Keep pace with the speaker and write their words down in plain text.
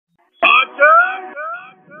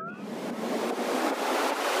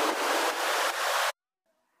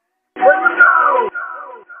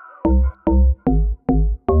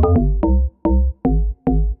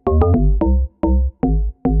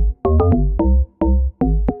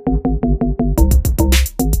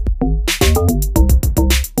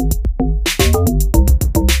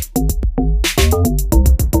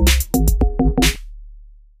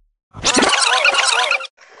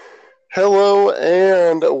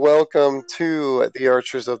welcome to the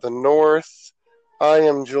Archers of the North. I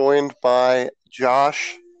am joined by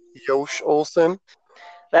Josh Yosh Olson.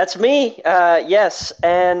 That's me, yes.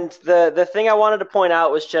 And the thing I wanted to point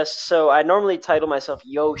out was just so I normally title myself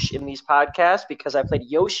Yosh in these podcasts because I played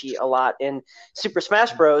Yoshi a lot in Super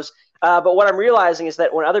Smash Bros. But what I'm realizing is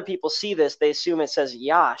that when other people see this, they assume it says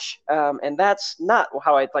Yash, and that's not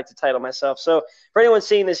how I'd like to title myself. So for anyone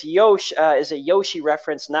seeing this, Yosh is a Yoshi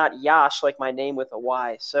reference, not Yash, like my name with a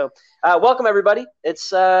Y. So welcome, everybody.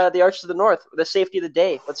 It's the Archers of the North, the safety of the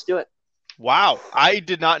day. Let's do it. Wow, I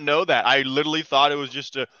did not know that. I literally thought it was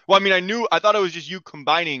just I thought it was just you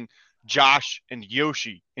combining Josh and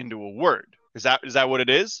Yoshi into a word. Is that what it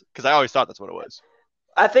is? Because I always thought that's what it was.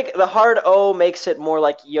 I think the hard O makes it more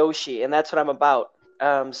like Yoshi, and that's what I'm about.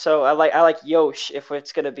 So I like Yosh if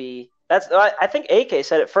it's gonna be. I think AK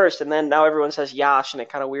said it first, and then now everyone says Yash, and it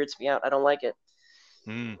kind of weirds me out. I don't like it.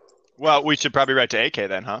 Well, we should probably write to AK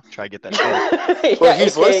then, huh? Try to get that. Yeah, well,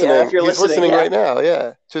 he's AK, listening. if you're he's listening yeah. right now.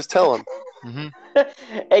 Yeah, just tell him.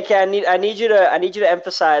 AK, I need you to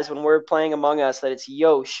emphasize when we're playing Among Us that it's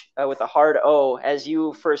Yosh with a hard O, as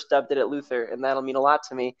you first dubbed it at Luther, and that'll mean a lot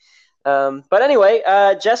to me. But anyway,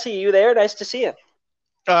 Jesse, you there? Nice to see you.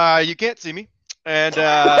 You can't see me. And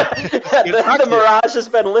the mirage has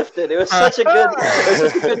been lifted. It was such a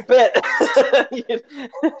good bit.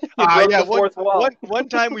 Yeah, one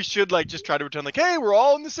time we should just try to pretend hey, we're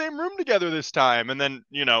all in the same room together this time, and then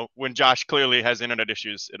when Josh clearly has internet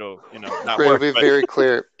issues, it'll not work. It'll be very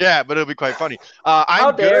clear. Yeah, but it'll be quite funny. How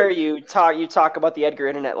dare you talk about the Edgar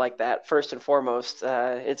internet like that? First and foremost,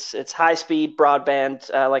 it's high speed broadband,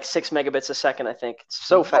 6 megabits a second. I think it's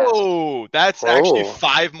so fast. Oh, that's actually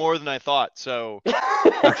 5 more than I thought. So.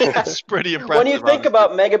 That's pretty impressive. When you think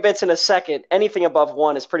about megabits in a second, anything above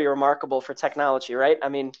 1 is pretty remarkable for technology, right? I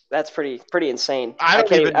mean, that's pretty insane. I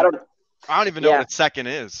don't even know what a second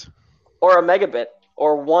is. Or a megabit,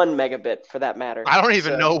 or 1 megabit for that matter. I don't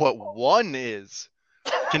even know what 1 is.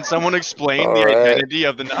 Can someone explain the identity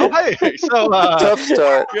of the? Oh, hey, so tough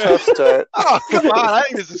start. Oh, come on! I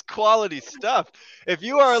think this is quality stuff. If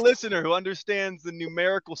you are a listener who understands the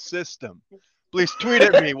numerical system, please tweet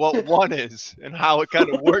at me what 1 is and how it kind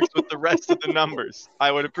of works with the rest of the numbers. I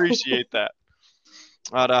would appreciate that.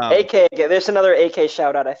 But, AK, there's another AK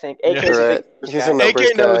shout out. I think AK He's a numbers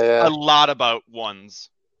AK knows guy, a lot about 1s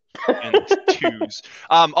and 2s.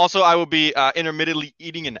 Also, I will be intermittently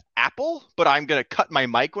eating an apple, but I'm gonna cut my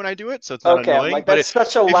mic when I do it, so it's not annoying. That's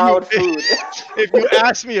such a loud food. If you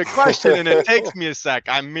ask me a question and it takes me a sec,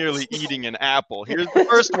 I'm merely eating an apple. Here's the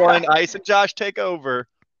first one. Ice and Josh, take over.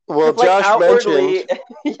 Well, Josh mentioned.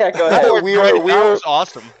 Yeah, go ahead. That was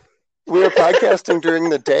awesome. We are podcasting during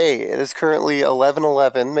the day. It is currently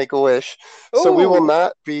 11:11. Make a wish. Ooh. So we will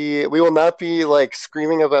not be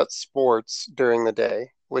screaming about sports during the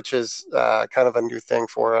day, which is kind of a new thing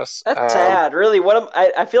for us. That's sad, really.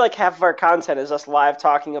 I feel like half of our content is us live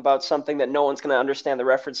talking about something that no one's going to understand the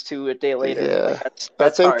reference to a day later. Yeah, I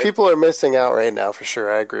think hard. People are missing out right now for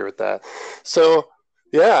sure. I agree with that. So.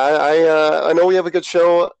 Yeah, I know we have a good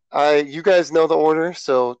show. You guys know the order,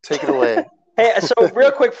 so take it away. Hey, so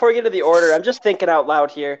real quick before we get to the order, I'm just thinking out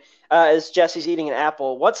loud here. As Jesse's eating an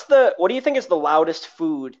apple, what do you think is the loudest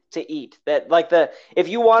food to eat? If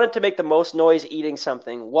you wanted to make the most noise eating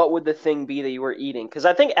something, what would the thing be that you were eating? Because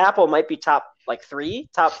I think apple might be top 3,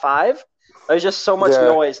 top 5. There's just so much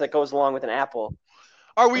noise that goes along with an apple.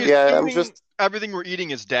 Are we assuming everything we're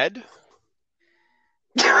eating is dead?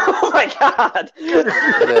 Oh my god!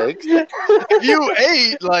 If you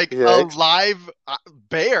ate a live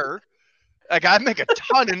bear, I'd make a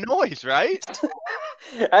ton of noise, right?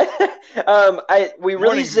 We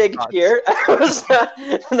really zigged here. I was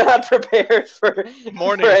not prepared for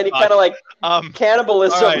any kind of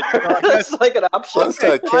cannibalism. Right, it's like an option.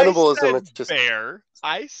 Cannibalism. It's just bear.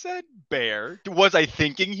 I said bear. Was I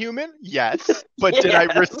thinking human? Yes. But did I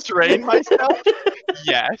restrain myself?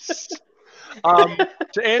 Yes.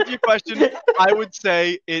 To answer your question, I would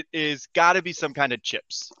say it is got to be some kind of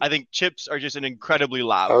chips. I think chips are just an incredibly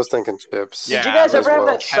loud. I was thinking chips. Did you guys ever have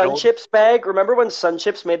that Sun Chips bag? Remember when Sun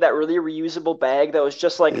Chips made that really reusable bag that was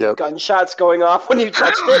just gunshots going off when you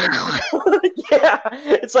touched it? Yeah.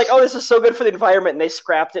 It's this is so good for the environment, and they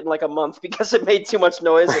scrapped it in a month because it made too much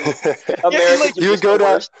noise. And you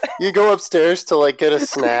go upstairs to get a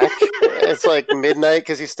snack. It's midnight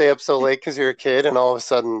because you stay up so late because you're a kid, and all of a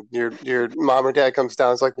sudden your mom or dad comes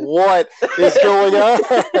down. It's what is going on?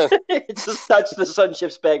 Just touched the Sun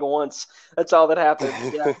Chips bag once. That's all that happened.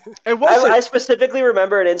 Yeah. I specifically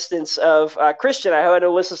remember an instance of Christian. I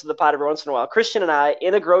know listens to the pod every once in a while. Christian and I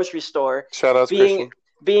in a grocery store. Shout out Christian.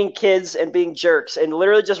 being kids and being jerks and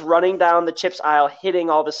literally just running down the chips aisle, hitting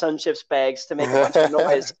all the Sun Chips bags to make a bunch of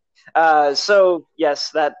noise. So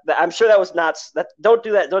yes, that I'm sure that was not that. Don't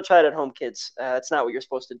do that. Don't try that at home, kids. That's not what you're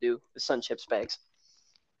supposed to do with Sun Chips bags.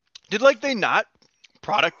 Did like they not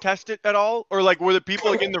product test it at all, or like were the people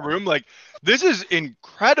like in the room like this is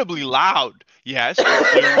incredibly loud? Yes.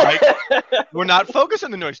 Like, we're not focused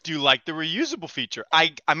on the noise. Do you like the reusable feature?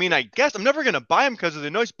 I mean, I guess I'm never gonna buy them because of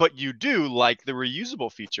the noise, but you do like the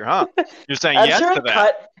reusable feature, huh? You're saying I'm yes sure to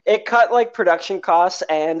that. It cut like production costs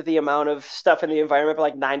and the amount of stuff in the environment by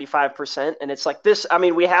like 95%. And it's like this. I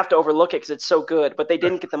mean, we have to overlook it because it's so good, but they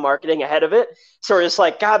didn't get the marketing ahead of it. So we're just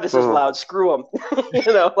like, God, this is loud. Screw them.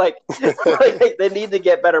 Like they need to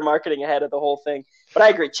get better marketing ahead of the whole thing. But I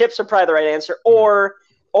agree, chips are probably the right answer. Or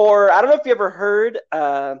I don't know if you ever heard.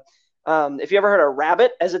 If you ever heard a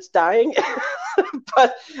rabbit as it's dying,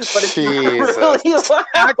 but it's really loud.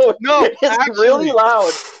 No, it's actually, really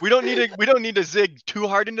loud. We don't need to zig too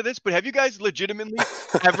hard into this, but have you guys legitimately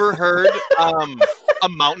ever heard a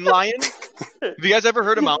mountain lion? Have you guys ever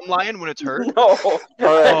heard a mountain lion when it's hurt? No. All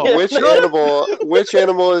right, which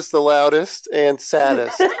animal is the loudest and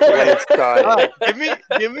saddest when it's dying? All right,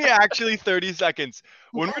 give me actually 30 seconds.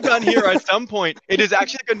 When we're done here, at some point, it is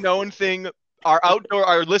actually like a known thing.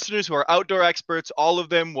 Our listeners who are outdoor experts, all of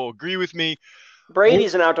them will agree with me.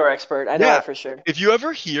 Brady's an outdoor expert. I know that for sure. If you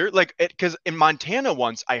ever hear because in Montana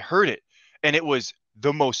once I heard it, and it was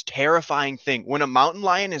the most terrifying thing. When a mountain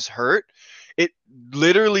lion is hurt, it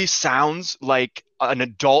literally sounds like an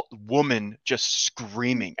adult woman just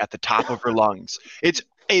screaming at the top of her lungs. It's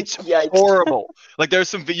horrible. Like there's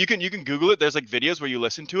some you can Google it. There's like videos where you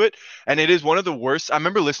listen to it, and it is one of the worst. I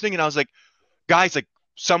remember listening, and I was like, guys, like.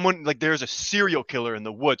 Someone like there's a serial killer in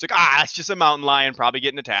the woods. Like, it's just a mountain lion probably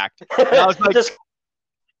getting attacked. And I was like, just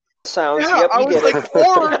sounds. Yeah, yep, I was like,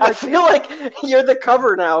 I feel like you're the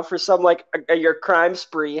cover now for some like your crime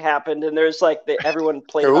spree happened, and there's like everyone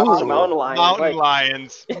played off a mountain lion. Mountain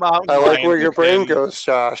lions. I like where your brain goes,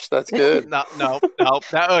 Josh. That's good. No.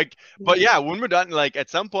 But yeah, when we're done, like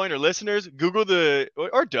at some point, our listeners Google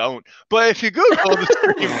or don't. But if you Google the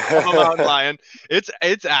scream of a mountain lion, it's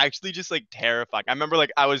actually just like terrifying. I remember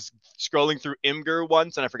like I was scrolling through Imgur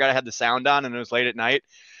once, and I forgot I had the sound on, and it was late at night.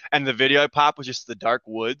 And the video I popped was just the dark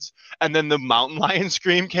woods. And then the mountain lion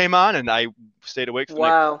scream came on, and I stayed awake for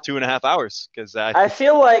like 2.5 hours. Because I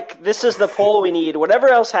feel like this is the poll we need. Whatever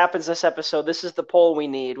else happens this episode, this is the poll we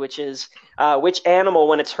need, which is which animal,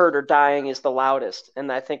 when it's hurt or dying, is the loudest.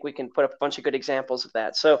 And I think we can put up a bunch of good examples of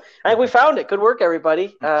that. So I think we found it. Good work,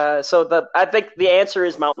 everybody. I think the answer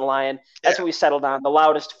is mountain lion. That's what we settled on. The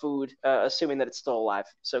loudest food, assuming that it's still alive.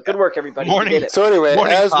 So good work, everybody. So anyway,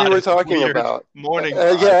 as we were talking about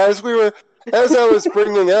as I was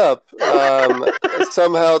bringing up,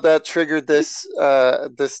 somehow that triggered this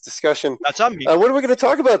discussion. That's on me. What are we going to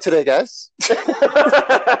talk about today, guys?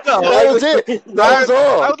 That was it. That was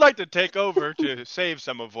all. I would like to take over to save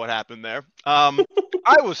some of what happened there.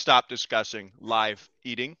 I will stop discussing live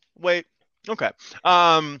eating. Wait. Okay.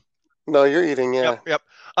 No, you're eating, yeah. Yep.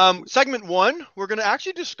 Segment 1, we're going to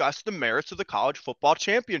actually discuss the merits of the college football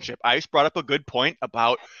championship. Ice brought up a good point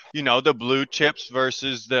about, the blue chips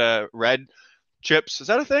versus the red chips. Is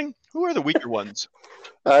that a thing? Who are the weaker ones?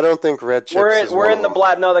 I don't think red chips. We're in the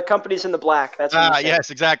black. No, the company's in the black. That's what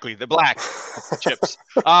yes, exactly. The black chips.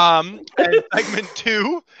 And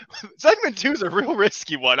segment 2 is a real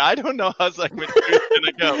risky one. I don't know how segment 2 is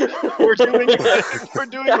gonna go. We're doing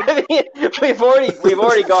we've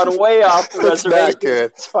already gone way off the reservation. Not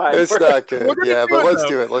good. It's fine. It's not good. Yeah, but let's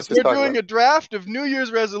do it. Let's just talk about it. We're doing a draft of New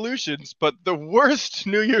Year's resolutions, but the worst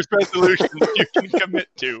New Year's resolutions you can commit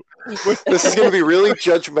to. This is going to be really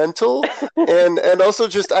judgmental, and also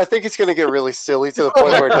just I think it's going to get really silly to the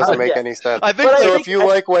point where it doesn't make any sense. I think if you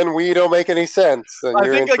like when we don't make any sense, then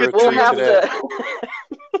you're in for a treat today.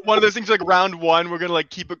 One of those things like round 1, we're gonna like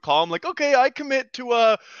keep it calm. Like, okay, I commit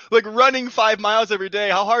to like running 5 miles every day.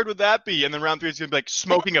 How hard would that be? And then round 3 is gonna be like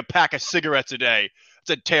smoking a pack of cigarettes a day. It's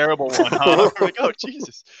a terrible one, huh? We're like, oh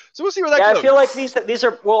Jesus. So we'll see where that goes. I feel like these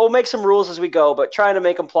are we'll make some rules as we go, but trying to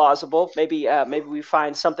make them plausible. Maybe we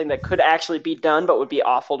find something that could actually be done, but would be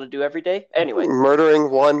awful to do every day. Anyway, murdering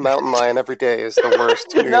one mountain lion every day is the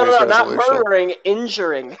worst. No, not murdering,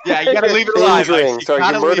 injuring. Yeah, you gotta leave it alive. Injuring.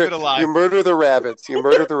 You murder the rabbits. You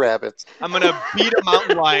murder the rabbits. I'm gonna beat a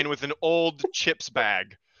mountain lion with an old chips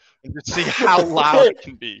bag. And just see how loud it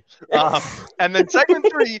can be. And then segment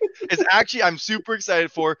 3 is actually I'm super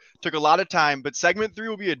excited for. Took a lot of time, but segment 3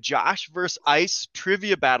 will be a Josh versus Ice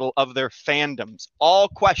trivia battle of their fandoms. All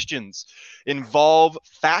questions involve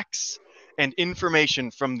facts and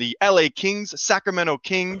information from the LA Kings, Sacramento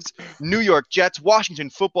Kings, New York Jets, Washington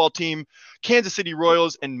football team, Kansas City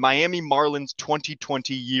Royals, and Miami Marlins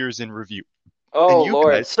 2020 years in review. Oh, you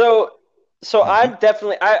Lord. guys- So I'm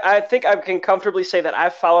definitely I think I can comfortably say that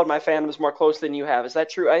I've followed my fandoms more closely than you have. Is that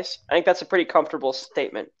true, Ice? I think that's a pretty comfortable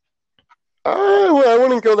statement. I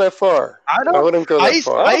wouldn't go that far. I wouldn't go that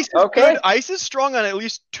far. Ice is okay. good. Ice is strong on at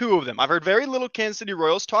least two of them. I've heard very little Kansas City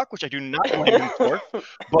Royals talk, which I do not blame him for.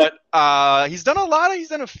 But he's done a lot. He's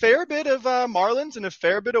done a fair bit of Marlins and a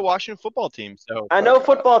fair bit of Washington football teams. So I know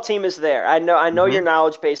football team is there. I know your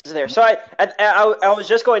knowledge base is there. So I was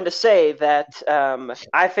just going to say that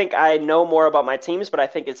I think I know more about my teams, but I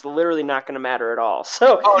think it's literally not going to matter at all.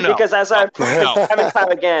 So because as I've proven time and time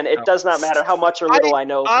again, it does not matter how much or little I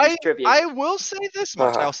know from trivia. I will say this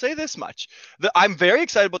much. I'll say this much. I'm very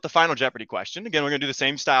excited about the final Jeopardy question. Again, we're going to do the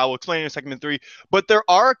same style. We'll explain in segment 3. But there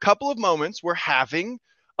are a couple of moments where having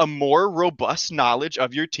a more robust knowledge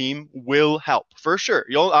of your team will help for sure.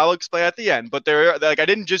 I'll explain at the end. But I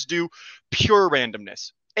didn't just do pure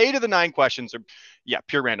randomness. 8 of the 9 questions are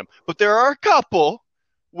pure random. But there are a couple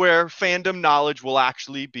where fandom knowledge will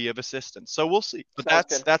actually be of assistance. So we'll see. But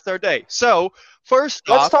that's our day. So first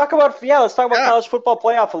let's talk about college football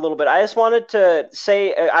playoff a little bit. I just wanted to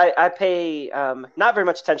say I pay not very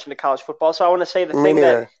much attention to college football, so I want to say the thing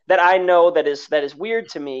that I know that is weird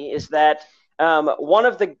to me is that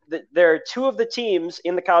there are 2 of the teams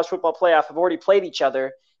in the college football playoff have already played each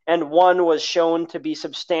other, and one was shown to be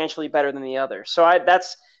substantially better than the other. So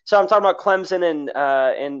I'm talking about Clemson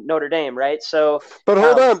and Notre Dame, right? But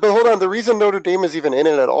hold on. The reason Notre Dame is even in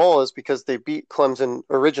it at all is because they beat Clemson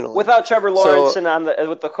originally without Trevor Lawrence and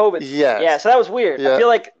with the COVID. Yeah. So that was weird. Yeah. I feel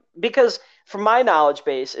like because from my knowledge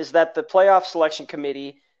base is that the playoff selection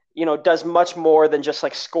committee, does much more than just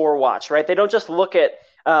like score watch, right? They don't just look at.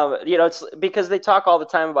 It's because they talk all the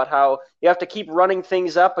time about how you have to keep running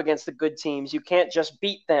things up against the good teams. You can't just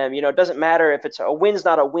beat them. It doesn't matter if it's a win's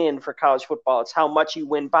not a win for college football. It's how much you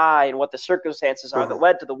win by and what the circumstances are that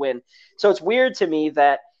led to the win. So it's weird to me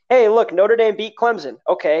that, hey, look, Notre Dame beat Clemson.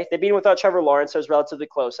 Okay, they beat him without Trevor Lawrence. So it was relatively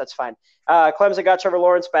close. That's fine. Clemson got Trevor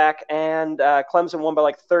Lawrence back, and Clemson won by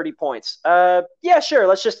like 30 points. Yeah, sure.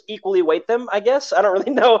 Let's just equally weight them, I guess. I don't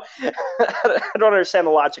really know. I don't understand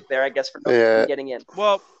the logic there, I guess, for getting in.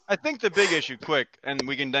 Well, I think the big issue, and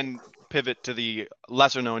we can then pivot to the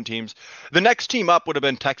lesser-known teams. The next team up would have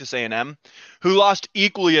been Texas A&M, who lost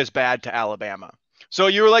equally as bad to Alabama. So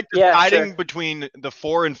you were like deciding between the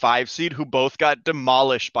 4 and 5 seed, who both got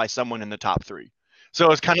demolished by someone in the top 3.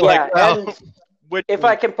 So it's kind of if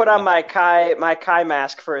I can put on my Kai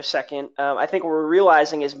mask for a second, I think what we're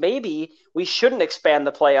realizing is maybe we shouldn't expand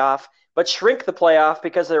the playoff, but shrink the playoff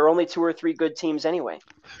because there are only 2 or 3 good teams anyway.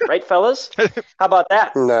 Right, fellas? How about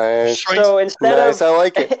that? Nice. So I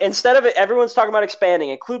like it. Instead of everyone's talking about expanding,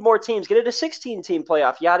 include more teams, get it a 16-team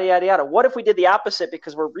playoff, yada, yada, yada. What if we did the opposite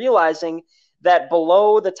because we're realizing that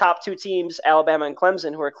below the top 2 teams, Alabama and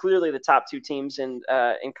Clemson, who are clearly the top 2 teams in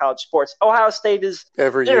college sports, Ohio State is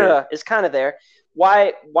kind of there.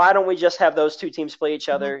 Why don't we just have those 2 teams play each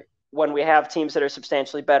other when we have teams that are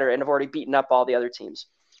substantially better and have already beaten up all the other teams?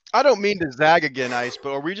 I don't mean to zag again, Ice,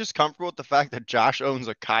 but are we just comfortable with the fact that Josh owns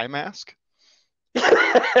a Kai mask?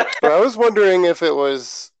 I was wondering if it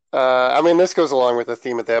was this goes along with the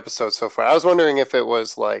theme of the episode so far. I was wondering if it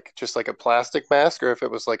was just like a plastic mask or if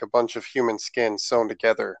it was like a bunch of human skin sewn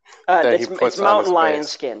together that he puts it's mountain lion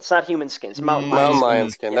skin. It's not human skin. It's mountain lion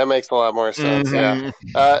skin. That makes a lot more sense. Yeah.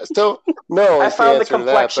 No. I found the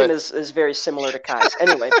complexion is very similar to Kai's.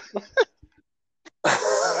 Anyway.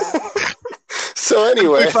 So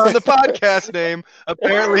anyway, we found the podcast name.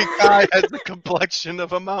 Apparently, Kai has the complexion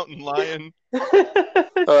of a mountain lion.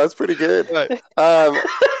 Oh, that's pretty good. Right.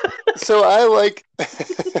 So I like,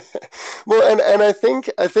 and I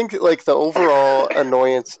think like the overall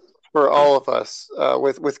annoyance for all of us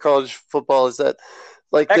with college football is that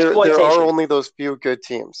like there are only those few good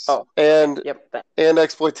teams, and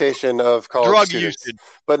exploitation of college drug students. usage.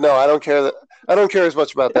 But no, I don't care as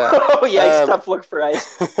much about that. Oh yeah, tough look for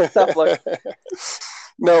Ice. Tough look.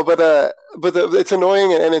 No, but it's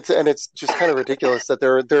annoying and it's just kind of ridiculous that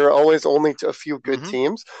there are always only a few good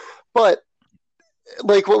teams. But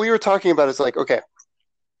like what we were talking about is like, okay,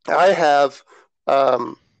 I have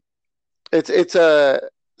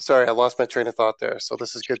sorry, I lost my train of thought there. So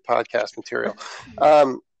this is good podcast material.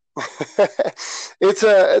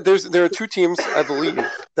 There are 2 teams, I believe,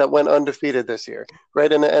 that went undefeated this year,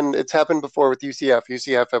 right? And it's happened before with UCF.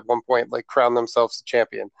 UCF at one point like crowned themselves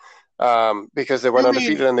champion. because they went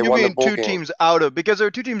undefeated and they won the bowl two game. Teams out of, because there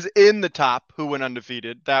are two teams in the top who went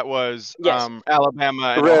undefeated. That was Yes.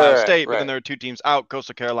 Alabama and Ohio State, but then there are two teams out,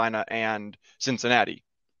 Coastal Carolina and Cincinnati.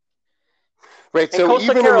 Right. And So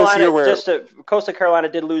Coastal even Carolina, in this year Coastal Carolina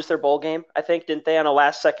did lose their bowl game, I think, didn't they, on a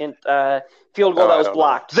last-second field goal that was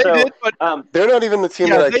blocked? They did, but they're not even the team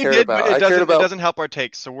that I care about. It doesn't help our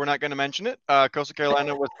takes, so we're not going to mention it. Coastal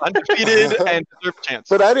Carolina was undefeated and deserved a chance.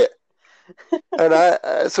 But I did.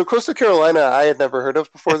 And so Coastal Carolina, I had never heard of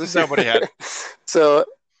before this. Nobody had. So,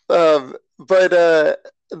 and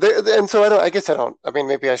so I guess I don't. I mean,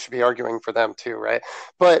 maybe I should be arguing for them too, right?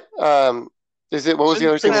 But what was the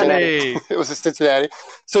other team? Cincinnati. It was Cincinnati.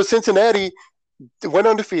 So Cincinnati went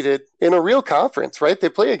undefeated in a real conference, right? They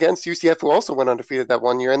play against UCF, who also went undefeated that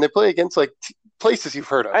one year, and they play against like places you've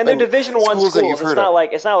heard of, and they're Division I schools. That you've heard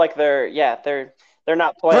it's not like they're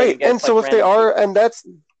not playing right. Against, and so like, if they are, and that's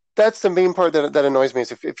the main part that annoys me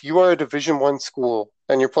is if you are a Division I school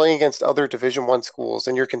and you're playing against other Division I schools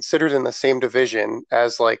and you're considered in the same division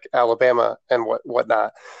as like Alabama and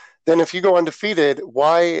whatnot, then if you go undefeated,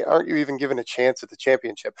 why aren't you even given a chance at the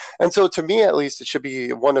championship? And so to me, at least, it should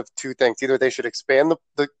be one of two things. Either they should expand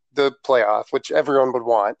the playoff, which everyone would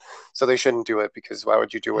want, so they shouldn't do it because why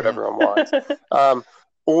would you do what everyone wants?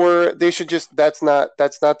 Or they should just that's not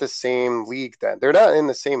the same league then. They're not in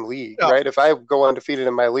the same league, right? If I go undefeated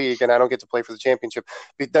in my league and I don't get to play for the championship,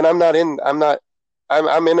 then I'm in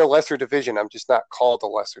a lesser division. I'm just not called a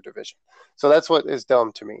lesser division. So that's what is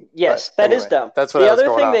dumb to me. Yes, that is dumb. That's what the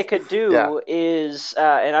other thing they could do is,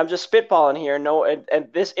 and I'm just spitballing here.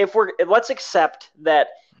 Let's accept that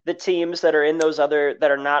the teams that are in those other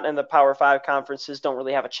that are not in the Power 5 conferences don't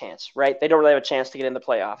really have a chance, right? They don't really have a chance to get in the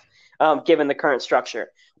playoff, given the current structure.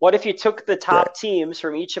 What if you took the top teams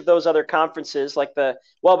from each of those other conferences,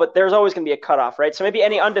 but there's always going to be a cutoff, right? So maybe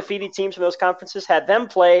any undefeated teams from those conferences had them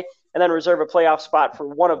play and then reserve a playoff spot for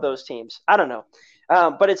one of those teams. I don't know.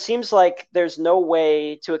 But it seems like there's no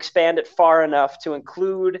way to expand it far enough to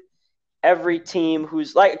include every team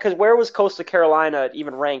who's because where was Coastal Carolina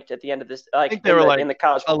even ranked at the end of this? I think they were in the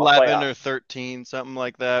college football 11 playoff. or 13, something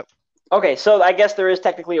like that. Okay, so I guess there is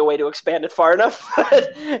technically a way to expand it far enough,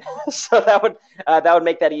 so that would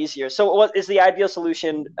make that easier. So, what is the ideal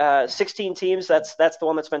solution? 16 teams. That's the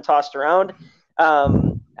one that's been tossed around.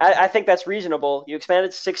 I think that's reasonable. You expand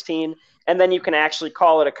it to 16, and then you can actually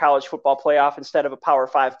call it a college football playoff instead of a Power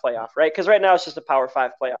 5 playoff, right? Because right now it's just a Power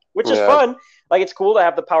 5 playoff, which is fun. Like, it's cool to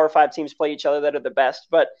have the Power 5 teams play each other that are the best,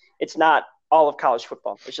 but it's not all of college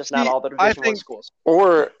football. It's just not all the Division I schools.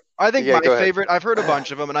 I think my favorite, I've heard a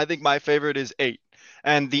bunch of them, and I think my favorite is 8.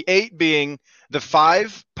 And the 8 being the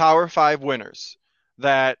 5 Power 5 winners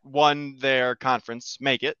that won their conference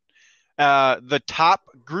make it. The top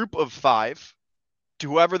group of 5, to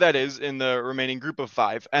whoever that is in the remaining group of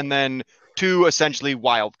 5, and then 2 essentially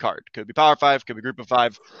wild card. Could be Power 5, could be group of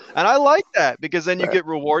 5. And I like that because then you get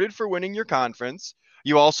rewarded for winning your conference.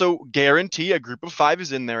 You also guarantee a group of 5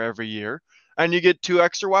 is in there every year. And you get 2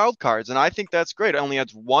 extra wild cards. And I think that's great. It only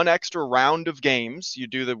adds 1 extra round of games. You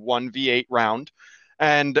do the 1v8 round.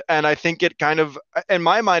 And I think it kind of, in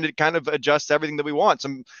my mind, it kind of adjusts everything that we want.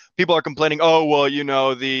 Some people are complaining,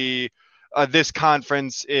 this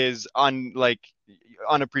conference is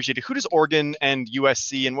unappreciated. Who does Oregon and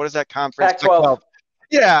USC and what is that conference? Pac-12.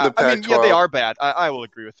 Yeah, I mean, they are bad. I will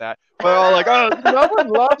agree with that. But all no one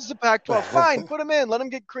loves the Pac-12. Fine, put them in. Let them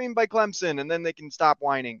get creamed by Clemson, and then they can stop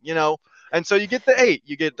whining, And so you get the 8.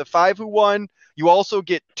 You get the 5 who won. You also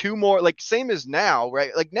get 2 more, same as now,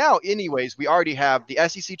 right? Like now, anyways, we already have the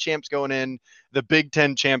SEC champs going in, the Big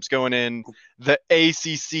Ten champs going in, the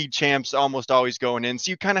ACC champs almost always going in.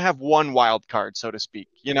 So you kind of have 1 wild card, so to speak,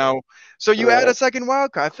 So you add a second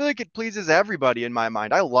wild card. I feel like it pleases everybody in my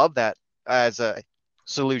mind. I love that as a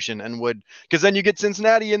solution and because then you get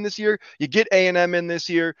Cincinnati in this year, you get A&M in this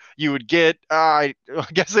year, you would get I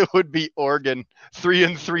guess it would be Oregon,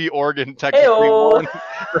 3-3 Oregon technically won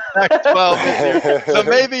the Pac-12 this year. So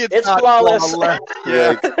maybe it's not flawless.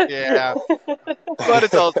 Yeah. But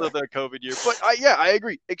it's also the COVID year. But I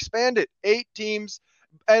agree. Expand it. 8 teams,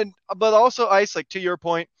 but also Ice, to your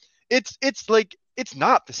point, it's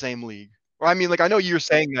not the same league. I mean, I know you're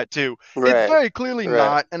saying that too. Right. It's very clearly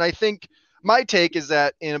not, and I think. My take is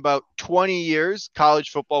that in about 20 years, college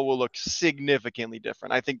football will look significantly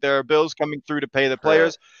different. I think there are bills coming through to pay the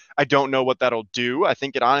players. I don't know what that'll do. I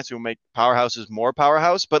think it honestly will make powerhouses more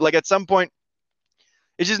powerhouse. But at some point,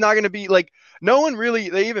 it's just not going to be no one really.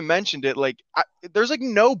 They even mentioned it. There's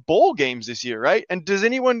no bowl games this year, right? And does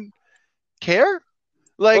anyone care?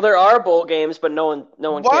 There are bowl games, but no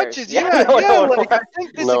one watches. Cares. I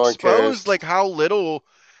think this exposed how little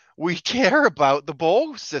we care about the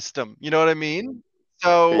bowl system. You know what I mean?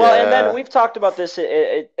 So Well, and Yeah. then we've talked about this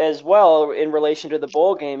as well in relation to the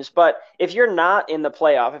bowl games. But if you're not in the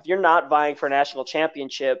playoff, if you're not vying for a national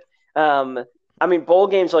championship, I mean, bowl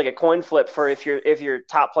games are like a coin flip for if your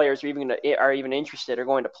top players are even interested or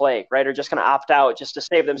going to play, right? Or just going to opt out just to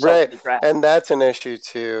save themselves Right, for the draft. and that's an issue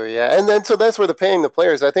too. Yeah, and then so that's where the paying the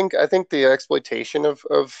players. I think the exploitation of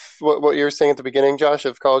what you were saying at the beginning, Josh,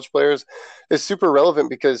 of college players, is super relevant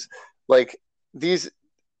because like these,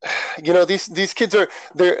 these kids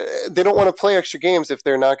they don't want to play extra games if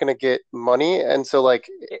they're not going to get money, and so like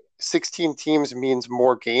 16 teams means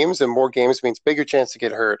more games, and more games means bigger chance to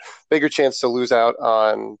get hurt, bigger chance to lose out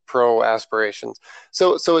on pro aspirations.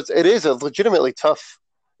 So it is a legitimately tough.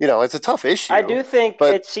 It's a tough issue. I do think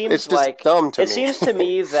but it seems it's just like dumb to it me. seems to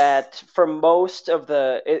me that for most of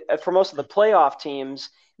the playoff teams,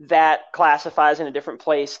 that classifies in a different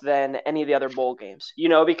place than any of the other bowl games.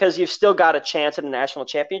 Because you've still got a chance at a national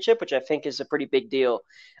championship, which I think is a pretty big deal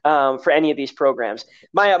for any of these programs.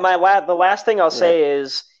 The last thing I'll say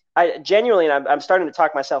is I genuinely, and I'm starting to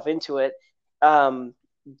talk myself into it.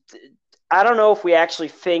 I don't know if we actually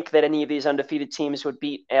think that any of these undefeated teams would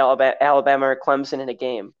beat Alabama or Clemson in a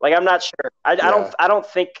game. Like, I'm not sure. I don't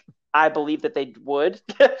think I believe that they would.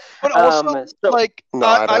 But also, No,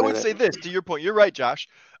 I I don't would either. say this to your point. You're right, Josh.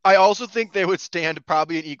 I also think they would stand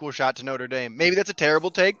probably an equal shot to Notre Dame. Maybe that's a terrible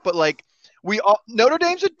take, but like Notre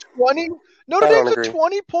Dame's a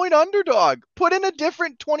 20-point underdog. Put in a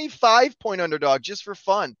different 25-point underdog just for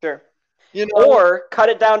fun. Sure. You know? Or cut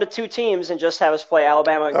it down to 2 teams and just have us play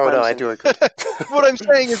Alabama and Clemson. Oh no, I do agree. What I'm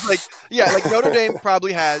saying is like Notre Dame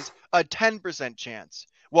probably has a 10% chance,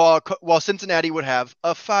 while Cincinnati would have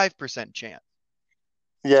a 5% chance.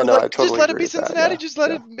 Yeah, no, I totally just let it agree be with that, Cincinnati. yeah. Just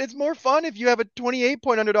let it. It's more fun if you have a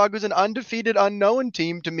 28-point underdog who's an undefeated, unknown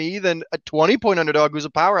team to me than a 20-point underdog who's a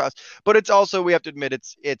powerhouse. But it's also, we have to admit,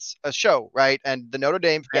 it's a show, right? And the Notre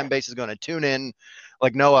Dame fan base is going to tune in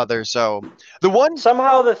like no other. So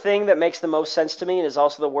somehow the thing that makes the most sense to me and is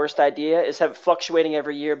also the worst idea is have fluctuating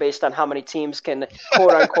every year based on how many teams can quote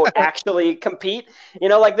unquote actually compete.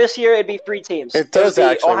 Like this year it'd be 3 teams. It does would be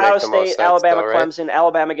actually Ohio make the most State, sense, Alabama, though, right? Clemson.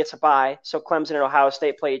 Alabama gets a bye, so Clemson and Ohio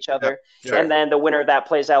State play each other, Sure. and then the winner of that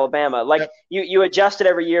plays Alabama. You adjust it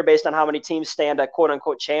every year based on how many teams stand a quote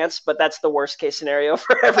unquote chance, but that's the worst case scenario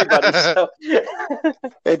for everybody. So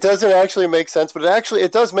it doesn't actually make sense, but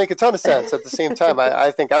it does make a ton of sense at the same time. I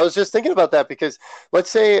think I was just thinking about that because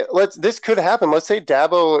this could happen. Let's say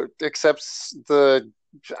Dabo accepts the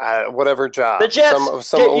whatever job, the Jets,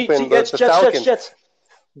 the Falcons. Jets.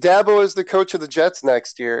 Dabo is the coach of the Jets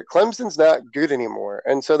next year. Clemson's not good anymore,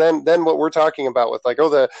 and so then what we're talking about with like,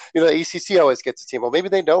 the ACC always gets a team. Well, maybe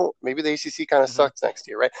they don't. Maybe the ACC kind of sucks next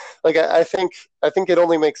year, right? Like I think it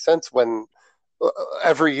only makes sense when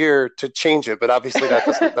every year to change it, but obviously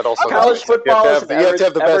that also college football is an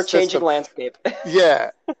ever-changing system. Landscape. Yeah,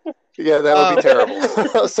 that would be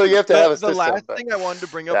terrible. So you have to have a system. The last thing I wanted to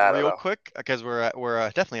bring up real quick, because we're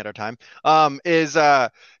definitely at our time, is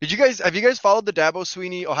have you guys followed the Dabo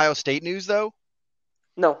Swinney Ohio State news though?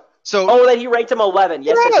 No. So that he ranked him 11.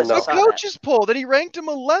 Yes, the coach's poll that he ranked him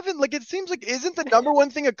 11. Like, it seems like, isn't the number one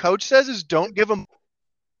thing a coach says is don't give him?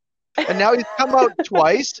 And now he's come out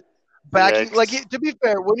twice. Backing, like, to be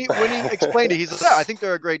fair, when he explained it, he's like, I think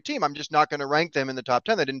they're a great team. I'm just not going to rank them in the top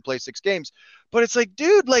 10. They didn't play 6 games. But it's like,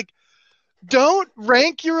 dude, like, don't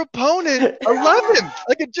rank your opponent 11th.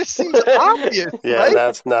 Like, it just seems obvious. Yeah, right?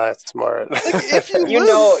 That's not smart. Like, if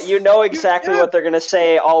you know exactly what they're going to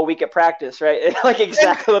say all week at practice, right? Like,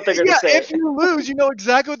 exactly what they're going to say. If you lose, you know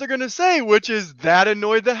exactly what they're going to say, which is that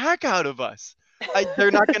annoyed the heck out of us.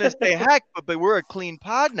 They're not going to say heck, but we're a clean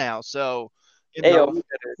pod now, so.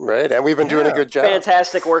 Right, and we've been doing a good job.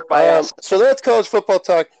 Fantastic work by us. So that's college football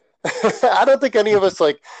talk. I don't think any of us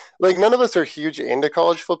like none of us are huge into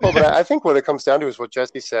college football, but I think what it comes down to is what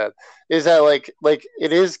Jesse said, is that like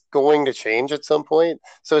it is going to change at some point.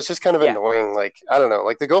 So it's just kind of annoying. Like, I don't know,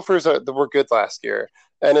 like the Gophers were good last year.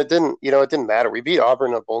 And it didn't matter. We beat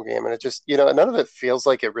Auburn in a bowl game, and it just, none of it feels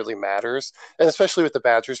like it really matters. And especially with the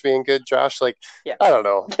Badgers being good, Josh, like, I don't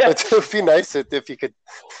know. It would be nice if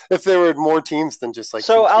there were more teams than just like.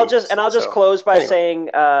 So I'll just close by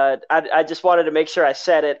saying, I just wanted to make sure I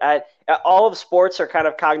said it. All of sports are kind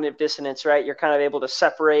of cognitive dissonance, right? You're kind of able to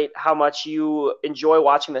separate how much you enjoy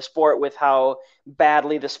watching the sport with how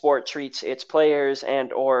badly the sport treats its players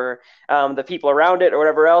and or the people around it or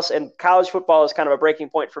whatever else. And college football is kind of a breaking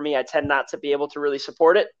point for me. I tend not to be able to really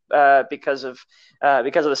support it because of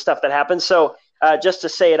the stuff that happens. So just to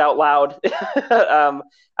say it out loud.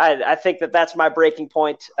 I think that's my breaking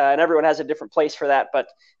point, and everyone has a different place for that. But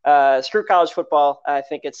screw college football. I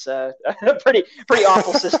think it's a pretty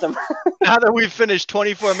awful system. Now that we've finished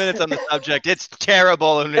 24 minutes on the subject, it's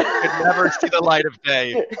terrible and it could never see the light of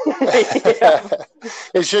day.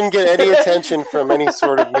 It shouldn't get any attention from any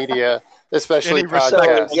sort of media, especially Any respected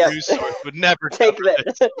podcasts. Yes. news source would never Take cover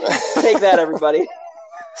that. it. Take that, everybody.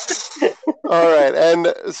 All right,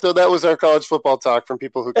 and so that was our college football talk from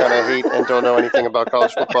people who kind of hate and don't know anything about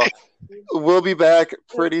college football. We'll be back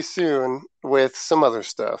pretty soon with some other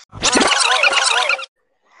stuff.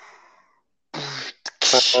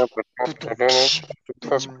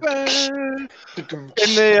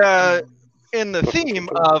 In the theme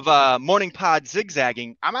of morning pod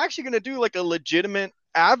zigzagging, I'm actually going to do like a legitimate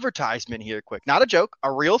advertisement here quick. Not a joke,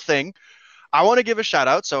 a real thing. I want to give a shout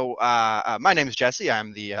out. So my name is Jesse.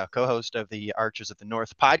 I'm the co-host of the Archers of the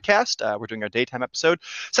North podcast. We're doing our daytime episode.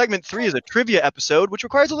 Segment 3 is a trivia episode, which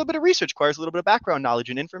requires a little bit of research, requires a little bit of background knowledge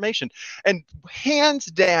and information. And hands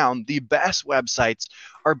down, the best websites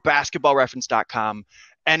are basketballreference.com,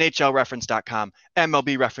 NHLreference.com,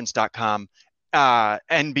 MLBreference.com,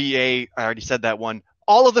 NBA, I already said that one.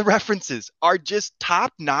 All of the references are just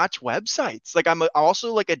top-notch websites. Like I'm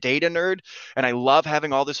also like a data nerd, and I love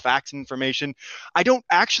having all this facts and information. I don't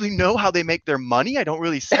actually know how they make their money. I don't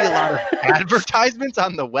really see a lot of advertisements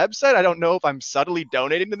on the website. I don't know if I'm subtly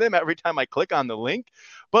donating to them every time I click on the link.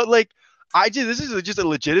 But like, this is just a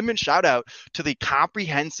legitimate shout out to the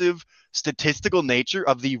comprehensive statistical nature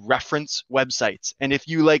of the reference websites. And if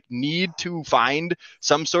you like need to find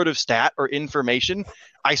some sort of stat or information,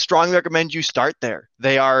 I strongly recommend you start there.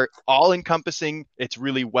 They are all encompassing. It's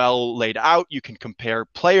really well laid out. You can compare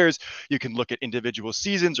players. You can look at individual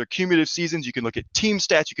seasons or cumulative seasons. You can look at team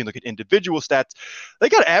stats. You can look at individual stats. They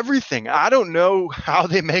got everything. I don't know how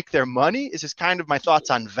they make their money. This is kind of my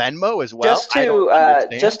thoughts on Venmo as well.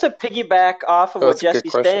 Just to piggyback off of what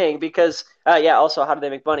Jesse's saying, because also how do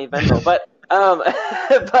they make money, Venmo? But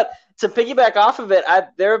but to piggyback off of it,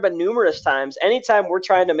 there have been numerous times, anytime we're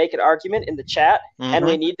trying to make an argument in the chat and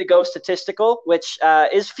we need to go statistical, which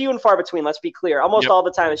is few and far between, let's be clear. Almost all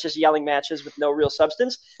the time it's just yelling matches with no real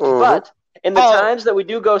substance. But in the times that we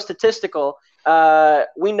do go statistical,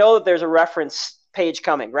 we know that there's a reference page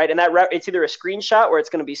coming, right? And it's either a screenshot where it's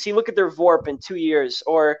going to be, see, look at their VORP in 2 years,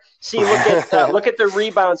 or see, look at their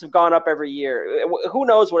rebounds have gone up every year. Who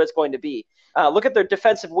knows what it's going to be? Look at their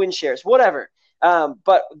defensive win shares, whatever.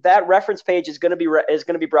 But that reference page is going to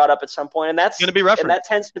be brought up at some point, and that's going to be referenced. And that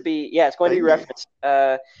tends to be, it's going to be referenced.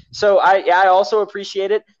 So I also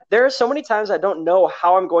appreciate it. There are so many times I don't know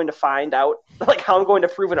how I'm going to find out, like how I'm going to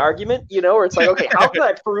prove an argument, where it's like, okay, how can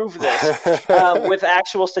I prove this with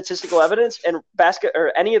actual statistical evidence? And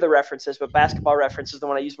or any of the references, but Basketball Reference is the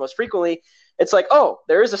one I use most frequently. It's like, oh,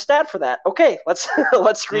 there is a stat for that. Okay, let's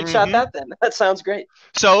screenshot that then. That sounds great.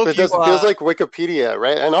 So it feels like Wikipedia,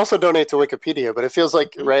 right? And also donate to Wikipedia, but it feels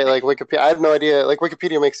like, right, like Wikipedia. I have no idea. Like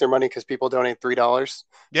Wikipedia makes their money because people donate $3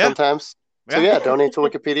 sometimes. So donate to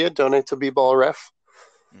Wikipedia, donate to B-Ball Ref,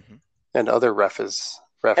 and other refs.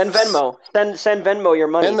 And Venmo. Send Venmo your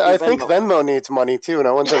money. And I think Venmo needs money too.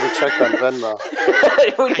 No one's ever checked on Venmo.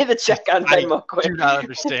 We need to check on Venmo quick. I do not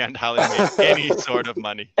understand how they make any sort of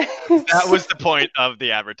money. That was the point of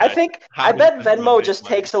the advertising. I bet Venmo just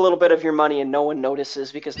takes a little bit of your money and no one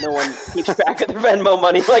notices because no one keeps track of their Venmo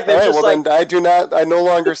money. Like they're just then I no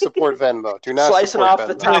longer support Venmo. Do not slicing off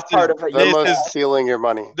the top part of it. Venmo's stealing your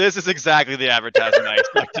money. This is exactly the advertisement I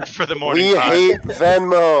expected for the morning. We hate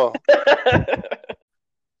Venmo.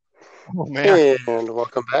 Oh, man. And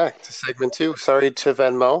welcome back to segment 2. Sorry to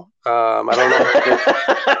Venmo. I don't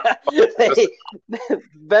know.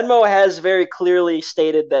 Venmo has very clearly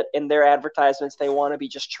stated that in their advertisements they want to be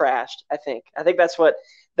just trashed. I think that's what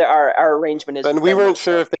our arrangement is. And we weren't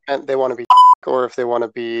sure if they meant they want to be or if they want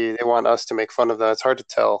us to make fun of them. It's hard to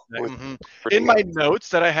tell. In my notes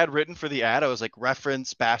that I had written for the ad, I was like,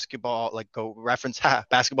 reference basketball, like go reference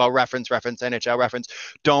basketball reference NHL reference.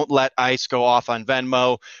 Don't let ICE go off on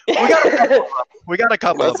Venmo. We got a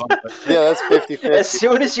couple of them. Yeah, that's 50-50. As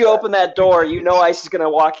soon as you open that door, ICE is going to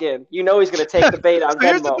walk in. He's going to take the bait on Venmo.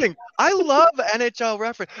 Here's the thing. I love NHL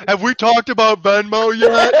reference. Have we talked about Venmo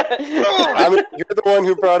yet? You're the one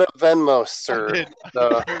who brought up Venmo, sir.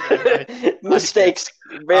 Mistakes.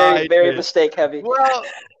 Very mistake heavy. Well,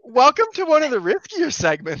 welcome to one of the riskier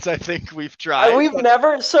segments I think we've tried.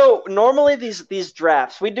 So normally these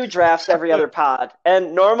drafts, we do drafts every other pod.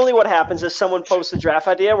 And normally what happens is someone posts a draft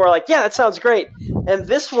idea. We're like, yeah, that sounds great. And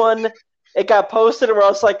this one, it got posted and we're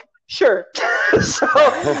all like, Sure.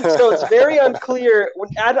 So it's very unclear.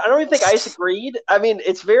 I don't even think Ice agreed. I mean,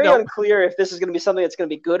 it's very unclear if this is going to be something that's going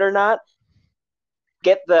to be good or not.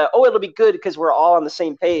 It'll be good because we're all on the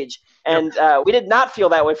same page. And we did not feel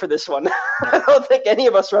that way for this one. I don't think any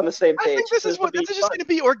of us are on the same page. I think this is just going to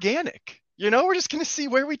be organic. We're just going to see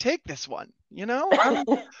where we take this one.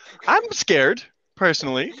 I'm scared.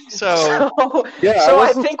 Personally, so yeah.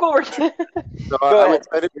 I think what we're I'm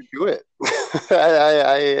excited to do it.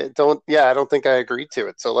 I don't think I agreed to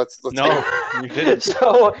it. So let's no, you didn't.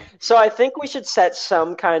 So I think we should set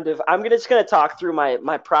some kind of. I'm just gonna talk through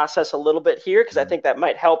my process a little bit here because I think that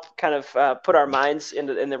might help kind of put our minds in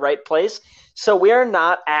the right place. So we are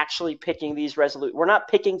not actually picking these resolutions. We're not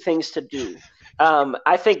picking things to do.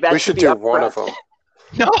 I think that we should do one of them.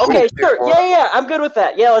 No. Okay, sure. Yeah, I'm good with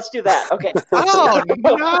that. Yeah, let's do that. Okay. Oh,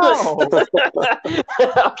 no.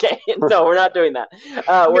 Okay, no, we're not doing that.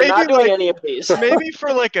 We're not doing any of these. Maybe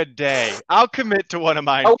for like a day. I'll commit to one of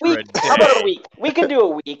mine for a day. How about a week? We can do a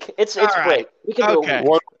week. It's great. Right. We can do a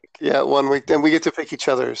week. 1 week. Then we get to pick each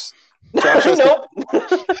other's. Josh Nope.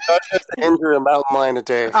 Josh has to injure a mountain lion a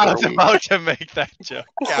day. I was about to make that joke.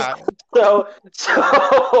 God.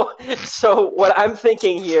 So what I'm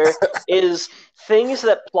thinking here is things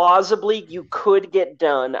that plausibly you could get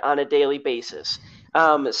done on a daily basis.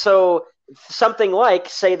 So something like,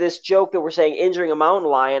 say, this joke that we're saying, injuring a mountain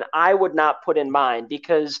lion, I would not put in mind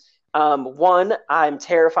because one, I'm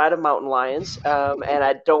terrified of mountain lions, and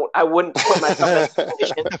I wouldn't put myself in that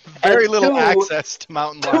position. Very little access to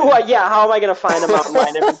mountain lions. How am I going to find a mountain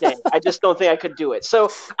lion every day? I just don't think I could do it. So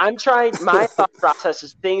I'm trying. My thought process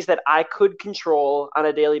is things that I could control on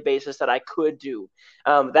a daily basis that I could do.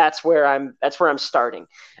 That's where I'm starting.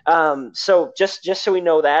 So just so we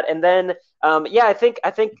know that, and then I think.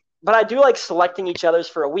 But I do like selecting each other's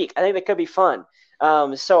for a week. I think that could be fun.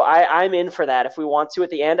 So I'm in for that if we want to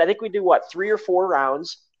at the end. I think we do 3 or 4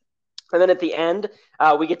 rounds. And then at the end,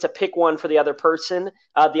 we get to pick one for the other person.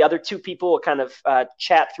 The other 2 people will kind of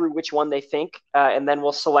chat through which one they think, and then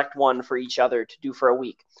we'll select one for each other to do for a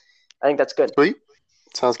week. I think that's good. Sweet.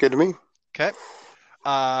 Sounds good to me. Okay.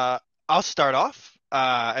 I'll start off,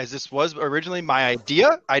 as this was originally my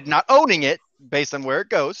idea. I'm not owning it based on where it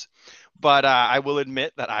goes. But I will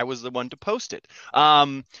admit that I was the one to post it.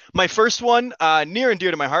 My first one, near and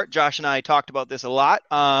dear to my heart, Josh and I talked about this a lot.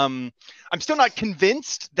 I'm still not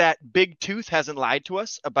convinced that Big Tooth hasn't lied to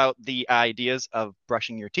us about the ideas of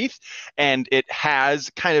brushing your teeth. And it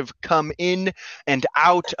has kind of come in and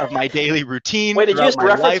out of my daily routine. Wait, did you just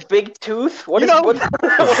reference Big Tooth? What is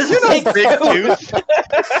Big Tooth?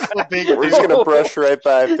 We're just going to brush right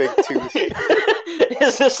by Big Tooth.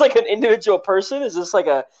 Is this like an individual person? Is this like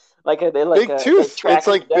a big tooth? It's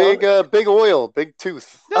like big oil, big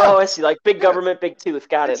tooth. Yeah. Oh, I see. Like big government, big tooth.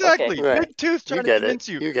 Got it. Exactly. Okay. Big tooth. Trying to convince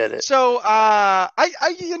you. You get it. So, I've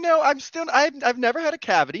never had a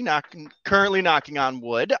cavity. Currently knocking on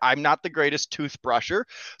wood. I'm not the greatest toothbrusher,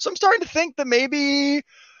 so I'm starting to think that maybe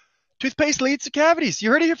toothpaste leads to cavities. You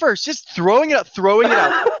heard it here first. Just throwing it out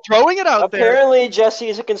there. Apparently, Jesse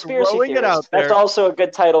is a conspiracy theorist. It out there. That's also a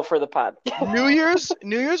good title for the pod. New Year's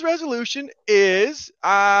resolution is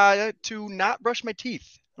to not brush my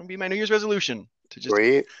teeth. It'll be my New Year's resolution to just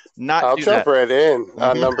not. I'll jump right in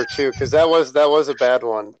on number 2 because that was a bad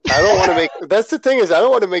one. I don't want to make. That's the thing is I don't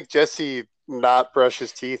want to make Jesse not brush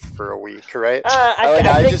his teeth for a week, right? I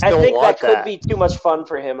think that could be too much fun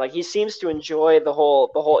for him. Like he seems to enjoy the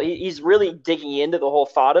whole. He's really digging into the whole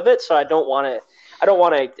thought of it. So I don't want to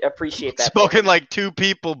appreciate that. Spoken like 2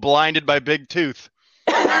 people blinded by Big Tooth.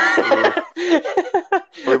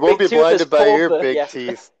 We won't be blinded by your big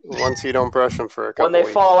teeth once you don't brush them for a couple when they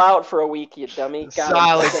weeks. Fall out for a week, you dummy.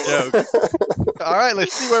 Solid joke. All right,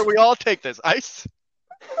 let's see where we all take this. Ice.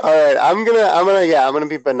 All right, I'm gonna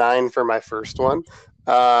be benign for my first one.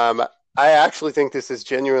 I actually think this is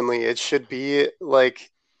genuinely. It should be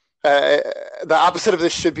like the opposite of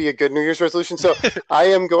this should be a good New Year's resolution. So I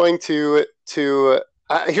am going to.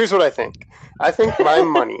 Here's what I think. I think my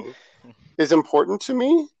money is important to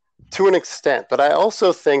me to an extent, but I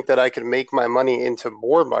also think that I can make my money into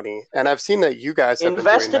more money. And I've seen that you guys have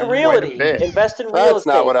invest in realty. Invest in real estate.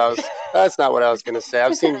 That's not what I was going to say.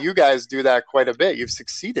 I've seen you guys do that quite a bit. You've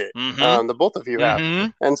succeeded. The both of you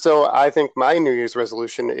have. And so I think my New Year's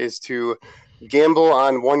resolution is to gamble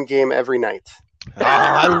on one game every night. Oh,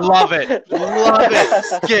 I love it. Love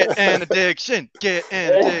it. Get an addiction.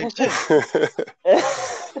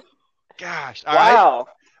 Gosh. All right.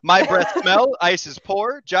 My breath smell. Ice is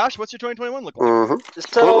poor. Josh, what's your 2021 look like?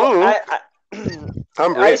 So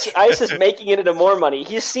I'm rich. Ice is making it into more money.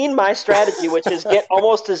 He's seen my strategy, which is get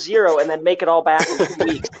almost to 0 and then make it all back in 2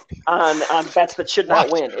 weeks. on bets that should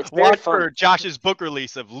not win. It's very Watch fun. for Josh's book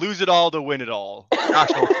release of Lose It All to Win It All. Josh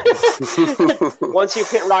Once you've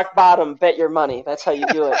hit rock bottom, bet your money. That's how you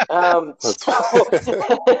do it.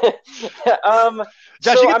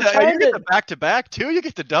 Josh, so you I'm get trying the back-to-back, too? You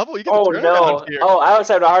get the double? You get the Oh, turnaround no. here. Oh, I was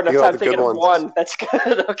having a hard enough You got time the thinking good of ones. one. That's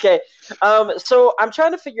good. Okay. So I'm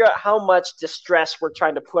trying to figure out how much distress we're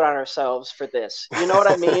trying to put on ourselves for this. You know what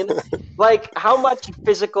I mean? Like, how much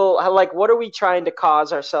physical, what are we trying to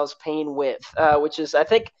cause ourselves pain with? Which is, I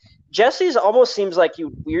think, Jesse's almost seems like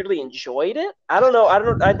you weirdly enjoyed it. I don't know.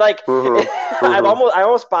 I'd like, I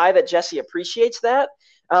almost buy that Jesse appreciates that.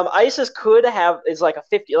 ISIS is like a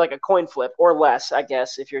 50, like a coin flip or less, I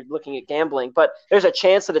guess, if you're looking at gambling. But there's a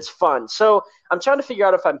chance that it's fun. So I'm trying to figure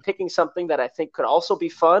out if I'm picking something that I think could also be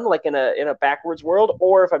fun, like in a backwards world,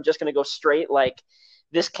 or if I'm just going to go straight like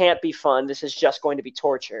this can't be fun. This is just going to be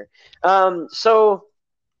torture. So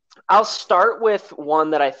I'll start with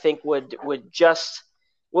one that I think would just.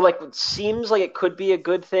 Well, seems like it could be a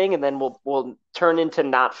good thing, and then we'll turn into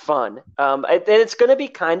not fun. And it's going to be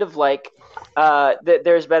kind of like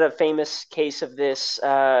there's been a famous case of this,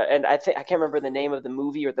 and I can't remember the name of the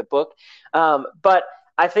movie or the book, but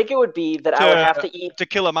I think it would be that I would have to eat To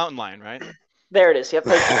Kill a Mountain Lion, right? There it is. Yep.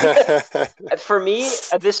 For me,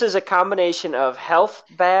 this is a combination of health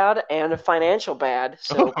bad and financial bad.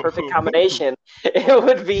 So perfect combination. It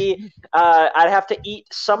would be I'd have to eat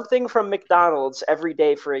something from McDonald's every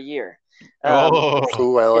day for a year.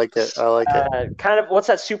 Ooh, I like it. I like it. Kind of, what's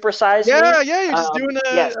that, Supersize Me? Yeah, you're just doing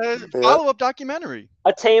a follow-up documentary.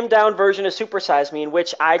 A tamed down version of Supersize Me, in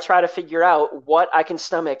which I try to figure out what I can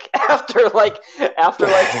stomach after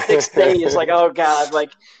 6 days. Like, oh God,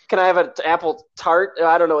 like, can I have an apple tart?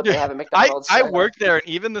 I don't know what they have at McDonald's. I work there, and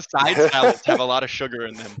even the side salads have a lot of sugar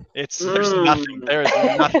in them. There's nothing. There is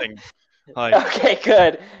nothing. Okay,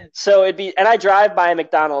 good. So and I drive by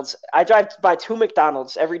McDonald's. I drive by 2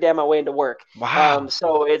 McDonald's every day on my way into work. Wow.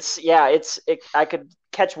 So I could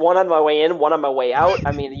catch one on my way in, one on my way out.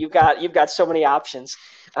 I mean, you've got so many options.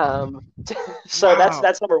 So Wow.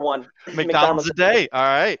 that's number one. McDonald's a day. All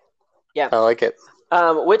right. Yeah. I like it.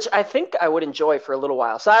 Which I think I would enjoy for a little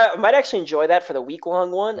while. So I might actually enjoy that for the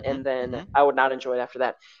week-long one, and then I would not enjoy it after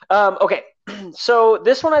that. Okay, so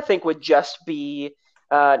this one I think would just be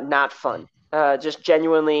not fun, just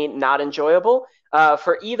genuinely not enjoyable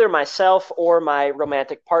for either myself or my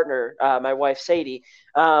romantic partner, my wife Sadie.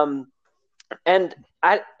 And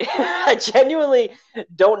I genuinely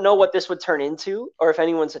don't know what this would turn into, or if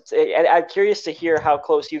anyone's. I'm curious to hear how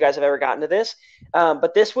close you guys have ever gotten to this.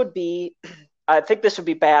 But this would be, I think this would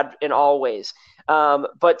be bad in all ways.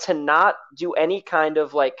 But to not do any kind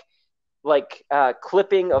of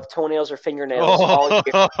clipping of toenails or fingernails all year.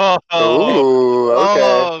 Ooh, okay.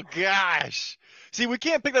 Oh gosh. See, we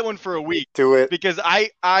can't pick that one for a week. Do it. Because I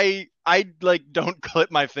don't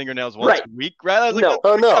clip my fingernails once a week. Right?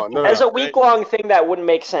 No. As a week-long thing, that wouldn't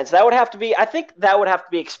make sense. That would have to be. I think that would have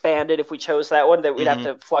to be expanded if we chose that one. That we'd have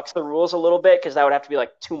to flux the rules a little bit, because that would have to be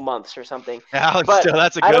like 2 months or something. Alex,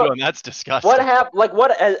 that's a good one. That's disgusting. What how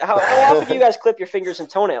often do you guys clip your fingers and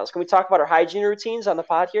toenails? Can we talk about our hygiene routines on the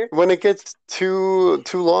pod here? When it gets too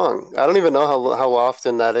long, I don't even know how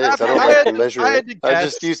often that is. I don't like to measure it. I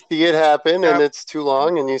just you see it happen, and it's too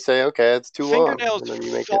long, and you say, okay, it's too long. Fingernails and then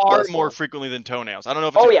you make far it more long. frequently than toenails. I don't know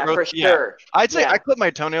if it's for sure. I'd say I clip my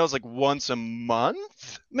toenails like once a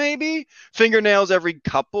month, maybe. Fingernails every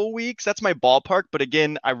couple weeks. That's my ballpark. But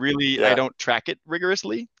again, I don't track it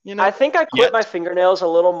rigorously. You know, I think I clip my fingernails a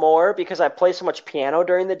little more because I play so much piano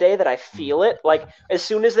during the day that I feel it. Like, as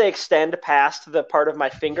soon as they extend past the part of my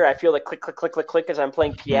finger, I feel like click, click, click, click, click as I'm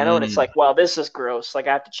playing piano, and it's like, wow, this is gross. Like,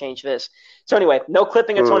 I have to change this. So anyway, no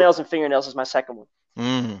clipping of toenails and fingernails is my second one.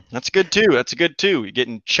 That's good too. You're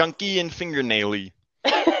getting chunky and fingernaily.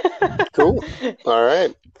 Cool. All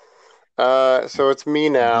right. So it's me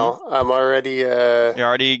now. I'm already. You're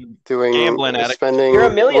already doing gambling at it. Spending. You're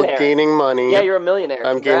a millionaire. Gaining money. Yeah, you're a millionaire.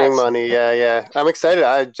 I'm gaining money. Yeah. I'm excited.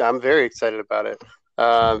 I'm very excited about it.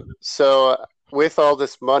 So with all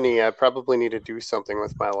this money, I probably need to do something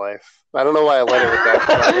with my life. I don't know why I let it with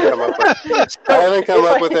that. I haven't come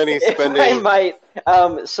up with any spending. I might.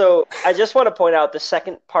 So I just want to point out the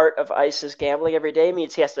second part of ICE's gambling every day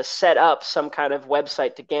means he has to set up some kind of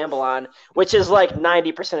website to gamble on, which is like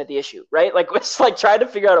 90% of the issue, right? Like, it's like trying to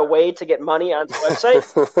figure out a way to get money on the website.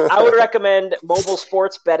 I would recommend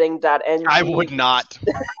mobilesportsbetting.ng. I would not.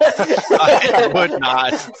 I would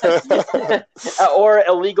not. Or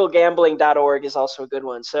illegalgambling.org is also a good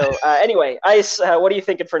one. So anyway, ICE, what are you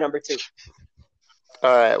thinking for number 2?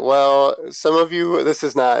 All right. Well, some of you, it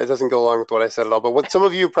doesn't go along with what I said at all, but some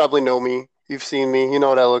of you probably know me. You've seen me. You know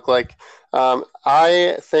what I look like.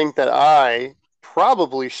 I think that I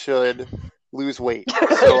probably should lose weight.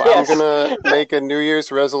 So Yes. I'm gonna make a New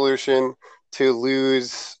Year's resolution to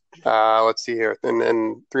lose. Let's see here.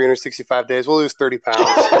 In 365 days, we'll lose 30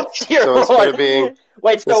 pounds. Dear So Lord.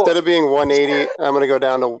 instead of being 180, I'm gonna go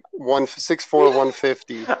down to 164,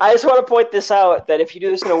 150. I just want to point this out that if you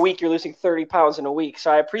do this in a week, you're losing 30 pounds in a week.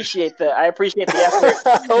 So I appreciate the effort.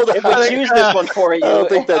 Hold If on. we choose this one for you, I don't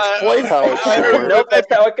think that's quite how it should work. nope,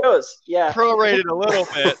 that's how it goes. Yeah. Prorated a little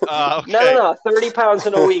bit. Okay. No. 30 pounds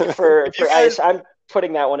in a week for If you guys- ice. I'm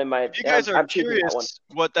putting that one in my. If you guys are I'm choosing that one. curious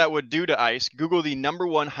what that would do to Ice, Google the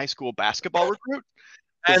 #1 high school basketball recruit,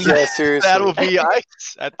 and Yeah, seriously. that'll be Ice.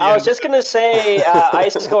 At the I was end. just gonna say,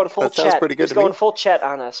 Ice is going full That sounds chat. pretty good He's to me. going full chat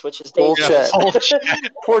on us, which is Full dangerous. chat. Full chat.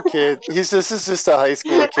 Poor kid. This is just a high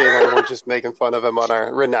school kid, and we're just making fun of him on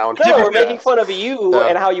our renowned No, we're podcast. making fun of you Yeah.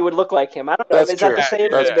 and how you would look like him. I don't know. That's Is that the true.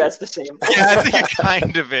 same? That's That's the same. Yeah, I think it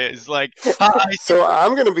kind of is. Like, Ice, So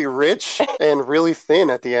I'm going to be rich and really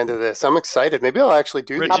thin at the end of this. I'm excited. Maybe I'll actually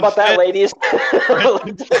do Rich How this. about that, Fit. ladies?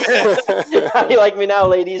 How do you like me now,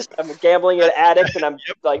 ladies? I'm a gambling addict, and I'm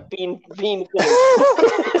like being my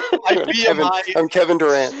Kevin, BMI I'm Kevin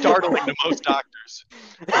Durant. startling to most doctors.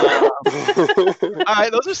 All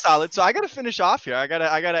right, those are solid. So I gotta finish off here. I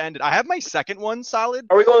gotta end it. I have my second one solid.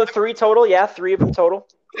 Are we going 3 total? Yeah, 3 of them total.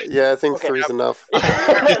 Yeah, I think Okay. three's enough.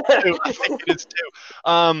 I think it is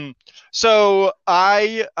too. So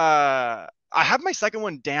I have my second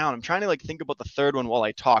one down. I'm trying to like think about the third one while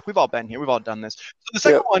I talk. We've all been here. We've all done this. So the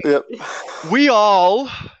second one, Yep. we all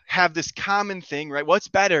have this common thing, right? What's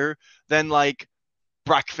better than like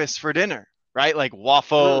breakfast for dinner, right? Like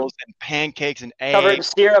waffles and pancakes and eggs. Covered in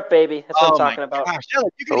syrup, baby. That's what I'm talking about. Gosh, yeah,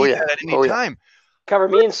 like you can Oh, eat yeah. that at any Oh, yeah. time. Cover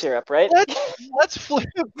me in syrup, right? Let's flip.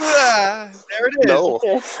 There it is. No.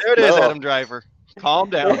 There it is, No. Adam Driver. Calm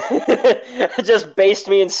down. Just based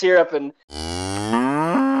me in syrup and.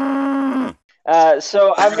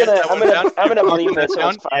 So I'm gonna bleep this. So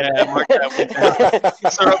it's fine. Yeah, mark that one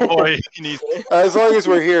down. Syrup boy, he needs As long as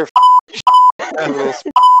we're here.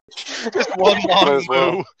 just one long As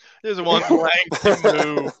well. moo. Just one length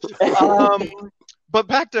moo. But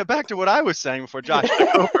back to what I was saying before Josh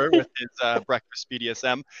took over with his breakfast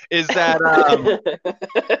BDSM is that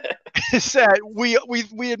we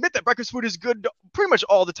admit that breakfast food is good pretty much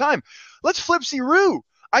all the time. Let's flipsy-roo.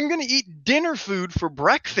 I'm gonna eat dinner food for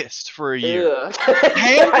breakfast for a year. Ugh.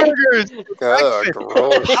 Hamburgers for Ugh, breakfast.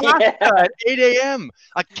 gross. Pasta at 8 a.m.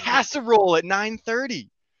 A casserole at 9:30.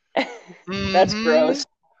 That's gross.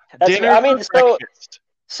 That's, Dinner I mean, for so breakfast.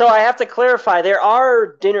 So I have to clarify, there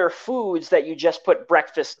are dinner foods that you just put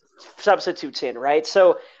breakfast substitutes in, right?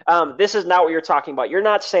 So this is not what you're talking about. You're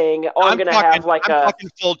not saying, oh, I'm going to have like I'm talking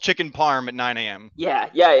full chicken parm at 9 a.m. Yeah,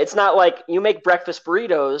 it's not like you make breakfast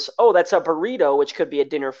burritos. Oh, that's a burrito, which could be a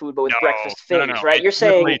dinner food, but with breakfast things, no. right? You're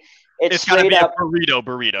saying it's got to straight be up. a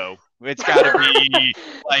burrito. It's got to be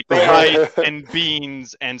like rice and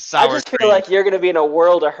beans and sour I just feel cream. like you're going to be in a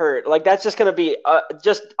world of hurt. Like, that's just going to be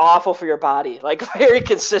just awful for your body. Like, very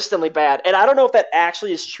consistently bad. And I don't know if that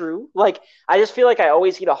actually is true. Like, I just feel like I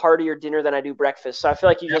always eat a heartier dinner than I do breakfast. So I feel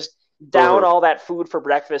like you just down all that food for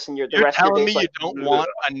breakfast and the rest of your telling day's me like, you don't want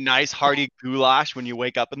a nice hearty goulash when you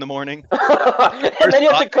wake up in the morning? and then you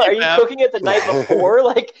have to cook. Are you cooking it the night before?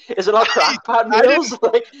 Like, is it all crock pot meals?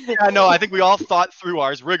 Like, Yeah, no, I think we all thought through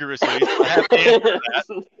ours rigorously. So I have to answer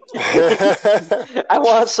that. I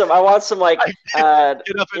want some like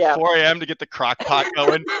Get up at 4 a.m. to get the crock pot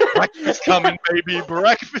going. Breakfast coming, baby.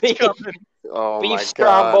 Breakfast coming. Oh beef my God.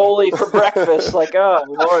 stromboli for breakfast. Like, oh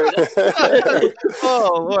Lord.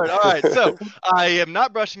 Oh Lord! All right, so I am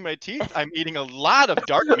not brushing my teeth. I'm eating a lot of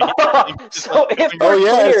dark meat. So if Oh we're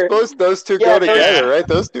yeah, I clear, suppose those two Yeah, go together, right?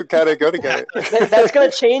 Those two kind of go together. that's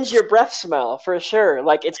gonna change your breath smell for sure.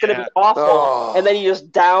 Like, it's gonna be awful, Oh. and then you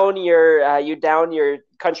just down your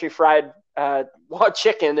country fried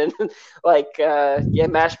chicken and like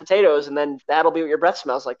mashed potatoes, and then that'll be what your breath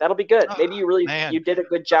smells like. That'll be good. Maybe Man. you did a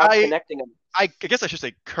good job I- connecting them. I guess I should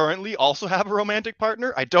say currently also have a romantic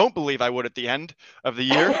partner. I don't believe I would at the end of the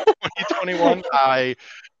year 2021.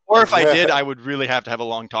 Or if I did, I would really have to have a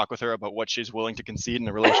long talk with her about what she's willing to concede in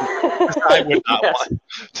a relationship. I would not Yes. want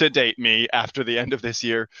to date me after the end of this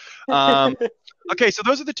year. Okay, so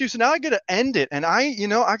those are the two. So now I got to end it, and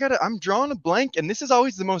I'm drawing a blank, and this is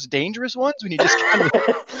always the most dangerous ones when you just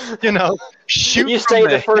kind of, shoot. You from say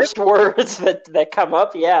the hip. first words that come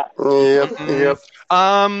up. Yeah. Yep.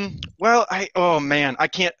 Well, I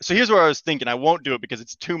can't. So here's where I was thinking. I won't do it because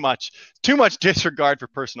it's too much disregard for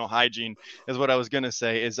personal hygiene is what I was going to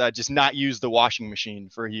say is just not use the washing machine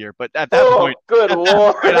for a year. But at that point, Good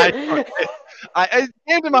Lord. It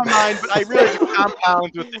came to my mind, but I realized it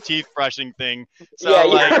compounds with the teeth brushing thing. So,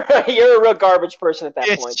 yeah, you're a real garbage person at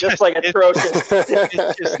that point. Just like atrocious.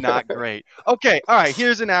 It's just not great. Okay, all right.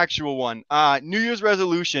 Here's an actual one. New Year's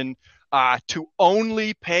resolution. To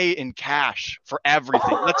only pay in cash for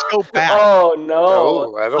everything. Let's go back. Oh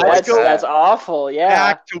no, I don't like that. That's awful. Yeah.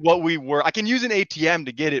 Back to what we were. I can use an ATM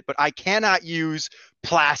to get it, but I cannot use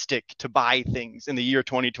plastic to buy things in the year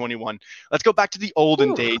 2021. Let's go back to the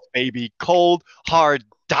olden days, baby. Cold, hard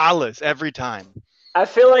dollars every time. I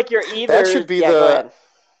feel like you're either. That should be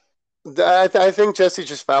I think Jesse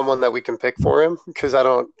just found one that we can pick for him because I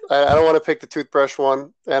don't want to pick the toothbrush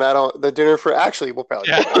one, and the dinner for actually we'll probably.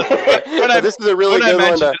 Yeah. This is a really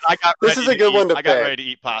good one. This is a good one to pick. I got ready to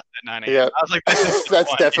eat pasta at 9 a.m. Yeah, I was like,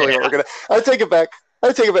 that's definitely what we're gonna. I take it back.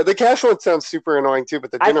 The cash one sounds super annoying too, but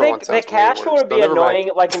the dinner one sounds I think the cash one would be annoying,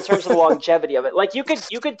 like in terms of the longevity of it. Like you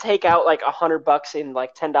could take out like $100 in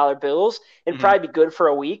like $10 bills and probably be good for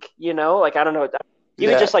a week. You know, like I don't know. You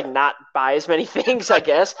could just like not buy as many things, I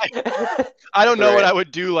guess. I don't know what I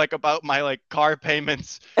would do like about my like car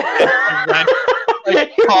payments. And rent.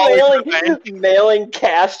 Like, you're mailing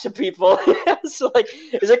cash to people. So like,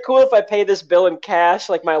 is it cool if I pay this bill in cash,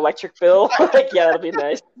 like my electric bill? Like, yeah, that'll be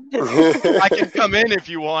nice. I can come in if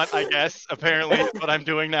you want, I guess. Apparently, what I'm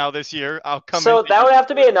doing now this year, I'll come in. So that would have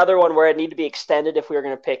to be another one where it need to be extended if we were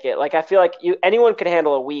going to pick it. Like, I feel like anyone could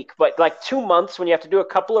handle a week, but like 2 months when you have to do a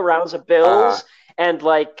couple of rounds of bills. And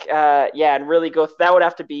like, and really go. That would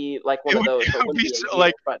have to be like one of those. It would be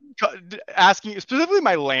asking specifically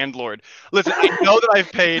my landlord. Listen, I know that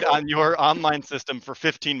I've paid on your online system for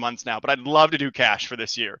 15 months now, but I'd love to do cash for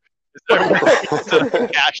this year.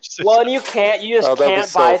 Well, and you just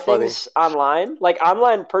can't buy things online. Like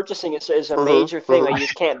online purchasing is a major thing. Like you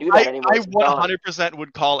just can't do that anymore. I 100%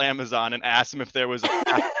 would call Amazon and ask them if there was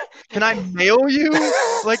can I mail you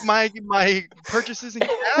like my purchases in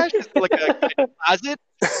cash? Is there like a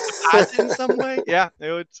deposit in some way? Yeah,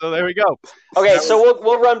 so there we go. Okay, so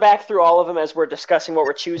we'll run back through all of them as we're discussing what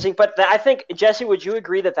we're choosing. But I think, Jesse, would you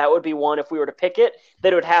agree that would be one, if we were to pick it,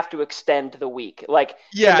 that it would have to extend the week? Like,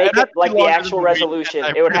 to make it like the actual resolution,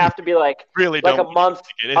 it would have to be like a month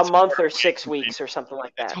or 6 weeks or something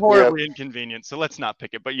like that. It's horribly inconvenient, so let's not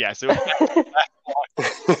pick it. But yes,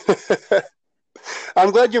 I'm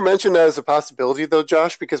glad you mentioned that as a possibility, though,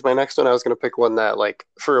 Josh, because my next one I was going to pick one that, like,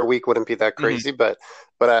 for a week wouldn't be that crazy, but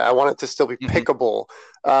I want it to still be pickable.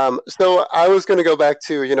 So I was going to go back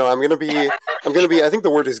to, I'm going to be. I think the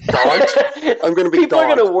word is gaunt. I'm going to be. People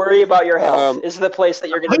are going to worry about your health. Is the place that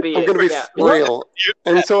you're going to be. I'm going to be frail,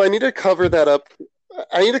 and so I need to cover that up.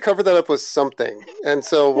 With something. And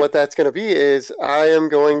so what that's going to be is I am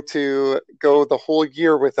going to go the whole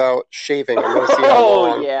year without shaving. I'm going to see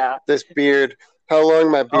how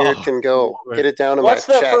long my beard can go. Get it down to my chest.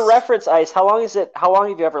 For reference, Ice, how long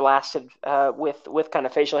have you ever lasted with kind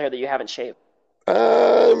of facial hair that you haven't shaved?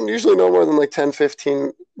 Usually no more than like 10,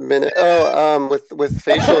 15 minutes. With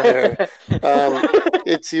facial hair,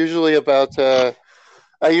 it's usually about,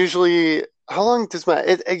 how long does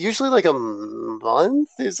usually like a month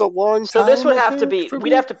is a long time. So this would have to be,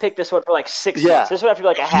 we'd have to pick this one for like 6 months. This would have to be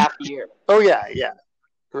like a half year. Oh yeah.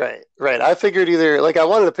 Right. I figured either, like, I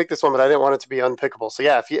wanted to pick this one, but I didn't want it to be unpickable. So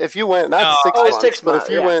yeah, if you went, not 6 months, 6 months,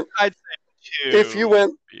 but if you went, I'd say 2. If you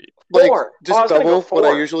went, like, just double what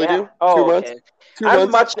I usually do, 2 months. Okay.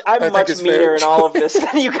 I'm much meaner in all of this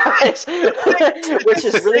than you guys, which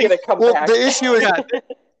is really going to come back.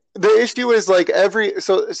 The issue is like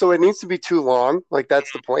so it needs to be too long. Like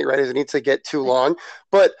that's the point, right? Is it needs to get too long.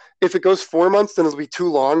 But if it goes 4 months, then it'll be too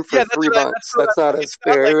long for 3 months. That's not as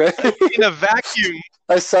fair, right? In a vacuum,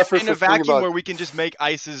 I suffer in a vacuum where we can just make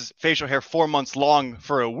Ice's facial hair 4 months long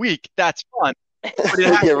for a week. That's fun, but it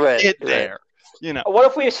has to get there. What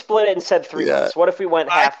if we split it and said 3 months? What if we went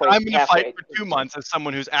halfway? I'm going to fight for 2 months as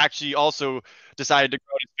someone who's actually also decided to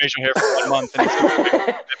grow his facial hair for 1 month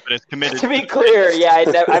and is committed. To be clear,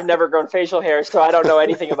 I've never grown facial hair, so I don't know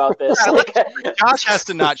anything about this. Josh has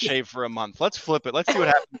to not shave for a month. Let's flip it. Let's see what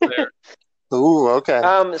happens there. Ooh, okay.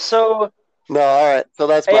 No, all right. So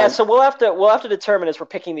that's so we'll have to determine as we're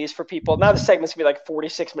picking these for people. Now the segment's gonna be like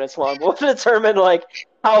 46 minutes long. We'll have to determine like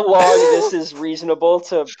how long this is reasonable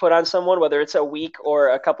to put on someone, whether it's a week or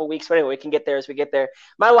a couple weeks. But anyway, we can get there as we get there.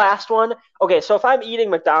 My last one. Okay, so if I'm eating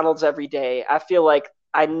McDonald's every day, I feel like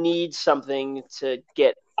I need something to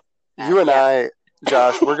get. You and I,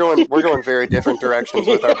 Josh, we're going very different directions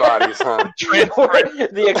with our bodies, huh?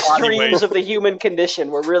 The extremes of the human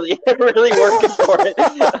condition. We're really working for it.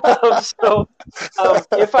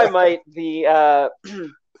 If I might, the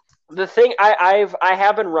thing I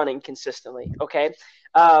have been running consistently. Okay,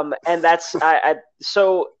 And that's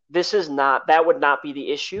so this is not that would not be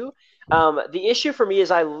the issue. The issue for me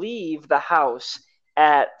is I leave the house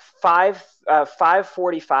at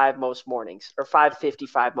 5:45 most mornings, or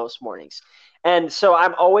 5:55 most mornings, and so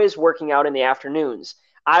I'm always working out in the afternoons.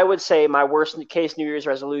 I would say my worst case New Year's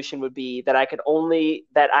resolution would be that I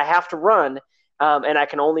have to run, and I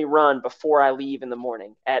can only run before I leave in the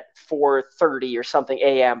morning at 4:30 or something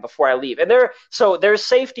a.m. before I leave. And there's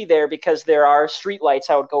safety there because there are street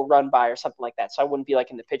lights I would go run by or something like that. So I wouldn't be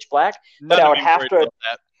like in the pitch black. But I would have to.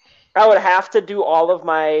 I would have to do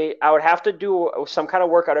some kind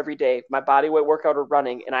of workout every day, my body weight workout or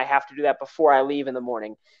running, and I have to do that before I leave in the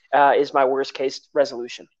morning. Is my worst case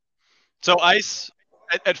resolution. So Ice.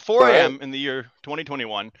 At 4 a.m. in the year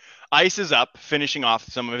 2021, Ice is up, finishing off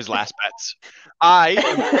some of his last bets. I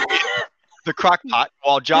am the crock pot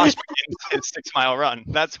while Josh begins his 6-mile run.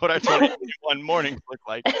 That's what our 2021 mornings look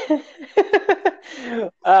like.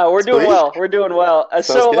 We're doing well.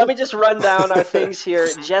 So good. let me just run down our things here.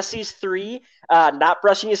 Jesse's 3, not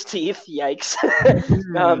brushing his teeth. Yikes.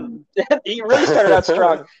 He really started out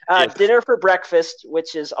strong. Dinner for breakfast,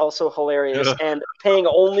 which is also hilarious, and paying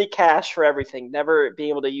only cash for everything, never being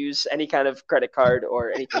able to use any kind of credit card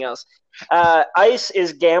or anything else. Ice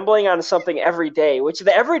is gambling on something every day, which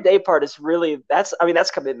the everyday part is really that's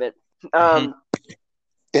commitment.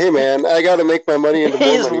 Hey man, I got to make my money into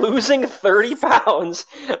He's more money. losing 30 pounds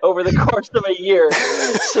over the course of a year,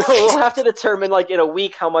 so we'll have to determine like in a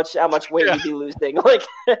week how much weight he'd be losing. Like,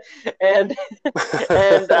 and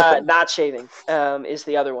not shaving is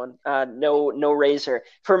the other one. No razor.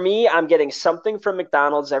 For me, I'm getting something from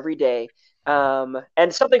McDonald's every day, and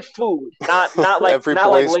something food, not like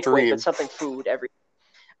liquid, dream. but something food every day.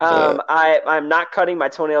 I'm not cutting my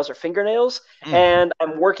toenails or fingernails, and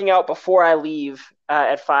I'm working out before I leave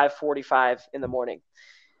at 5:45 in the morning.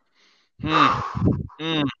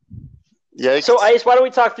 Yikes. So, Ice, why don't we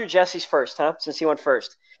talk through Jesse's first, huh? Since he went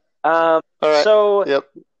first. All right. So, Yep.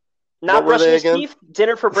 not What were brushing they his again? teeth,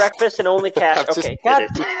 dinner for breakfast, and only cash. I'm just Okay, God.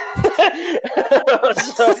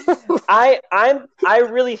 So, I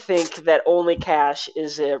really think that only cash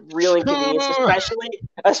is a real inconvenience,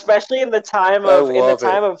 especially in the time of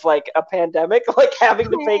like a pandemic. Like having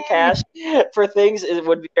to pay cash for things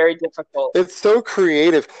would be very difficult. It's so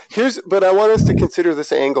creative. But I want us to consider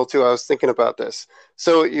this angle too. I was thinking about this.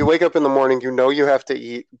 So you wake up in the morning, you know you have to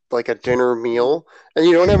eat like a dinner meal, and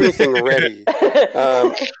you don't have anything ready.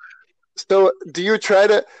 So do you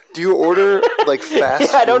order like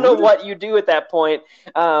fast food? I don't know what you do at that point.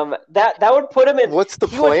 That would put him in. What's the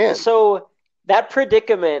plan? So that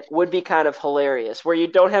predicament would be kind of hilarious, where you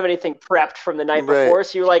don't have anything prepped from the night before. Right.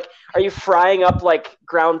 So you're like, are you frying up like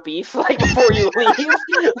ground beef like before you leave?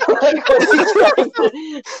 Like, what are you trying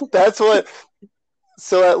to... That's what.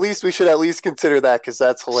 So at least we should consider that because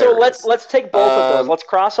that's hilarious. So let's take both of those. Let's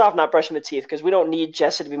cross off not brushing the teeth because we don't need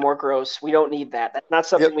Jesse to be more gross. We don't need that. That's not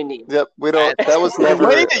something we need. Yep, we don't. That was never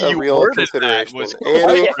a real consideration.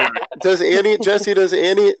 Does Annie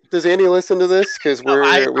listen to this? Because we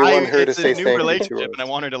want her to say thank you to us. It's a new relationship, and I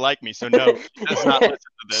want her to like me. So no, she does not listen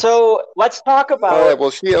to this. So let's talk about. All right, well,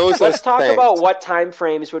 she owes us. Let's talk about what time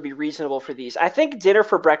frames would be reasonable for these. I think dinner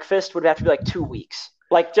for breakfast would have to be like 2 weeks.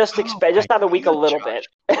 Like just have the week a little bit.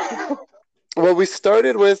 Well, we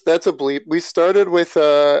started with that's a bleep. We started with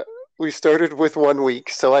 1 week,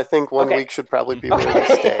 so I think 1 week should probably be where we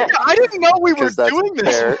stay. I didn't know we were doing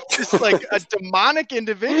fair. this. Just like a demonic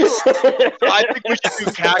individual. I think we should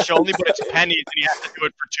do cash only, but it's pennies, and you have to do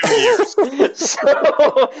it for 2 years.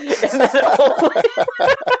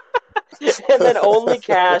 And then only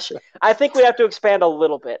cash. I think we have to expand a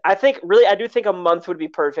little bit. I do think a month would be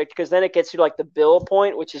perfect because then it gets you to like the bill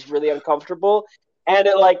point, which is really uncomfortable. And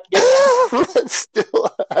it like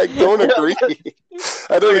still, I don't agree.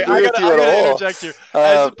 I don't agree with you at all. Interject here.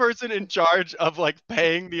 As the person in charge of like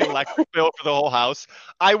paying the electric bill for the whole house,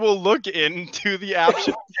 I will look into the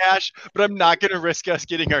option of cash, but I'm not going to risk us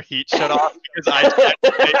getting our heat shut off because I can't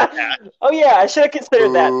pay cash. Oh yeah, I should have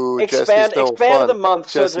considered that. Expand fun. the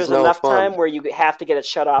month so Jesse's there's no enough fun. time where you have to get it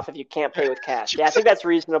shut off if you can't pay with cash. Yeah, I think that's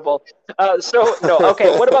reasonable.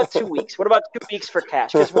 Okay. What about 2 weeks? What about 2 weeks for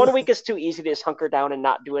cash? Because 1 week is too easy to just hunker down and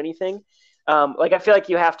not do anything. Like I feel like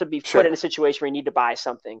you have to be put in a situation where you need to buy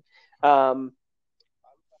something. I'm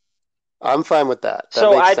fine with that.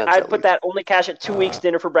 So I'd put that only cash at 2 weeks,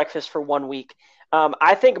 dinner for breakfast for 1 week.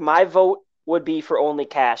 I think my vote would be for only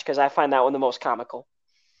cash because I find that one the most comical.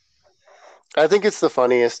 I think it's the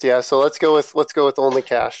funniest. Yeah. So let's go with only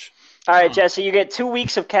cash. All right, Jesse, you get 2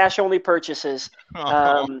 weeks of cash-only purchases,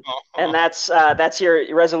 and that's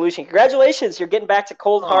your resolution. Congratulations, you're getting back to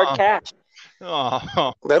cold hard cash.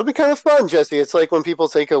 Oh, That'll be kind of fun, Jesse. It's like when people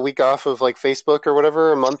take a week off of like Facebook or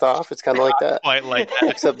whatever, a month off. It's kind of like that, quite like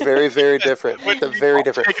that. except very, very different. When Except people very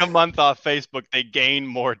different. take a month off Facebook, they gain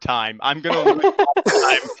more time. I'm going to lose a lot of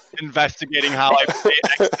time investigating how I play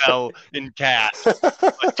Excel in CAD.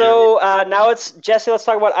 So now it's Jesse. Let's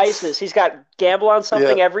talk about ISIS. He's got gamble on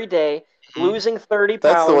something Yeah. every day, losing 30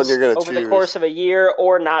 That's the one pounds you're gonna over the choose. course of a year,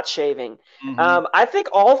 or not shaving. Mhm. I think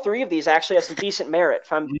all three of these actually have some decent merit,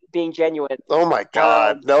 if I'm being genuine. Oh my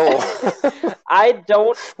God, no! I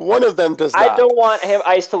don't One of them does not. I don't want him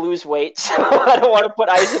Ice to lose weight, so I don't want to put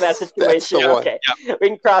Ice in that situation. the one. Okay, we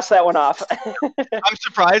can cross that one off. I'm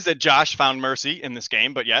surprised that Josh found mercy in this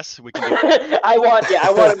game, but yes, we can do it. I want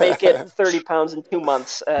to make it 30 pounds in 2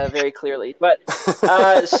 months, very clearly. But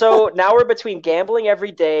so now we're between gambling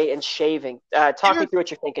every day and shaving. Talk me through what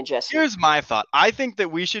you're thinking, Jesse. Here's my thought. I think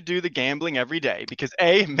that we should do the gambling every day because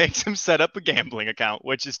A, makes him set up a gambling account,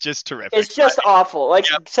 which is just terrific. It's just awful. Like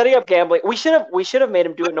setting up gambling. We should have made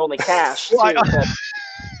him do it in only cash too. Why not? but-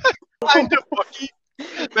 Find a bookie.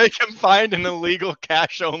 Make him find an illegal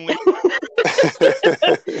cash only.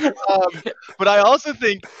 But I also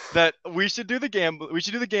think that we should do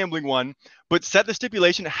the gambling one, but set the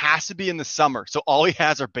stipulation it has to be in the summer, so all he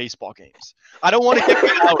has are baseball games. I don't want to give him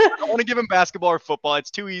out. I don't want to give him basketball or football. It's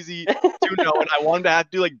too easy to know, and I want him to have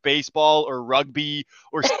to do like baseball or rugby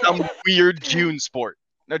or some weird June sport.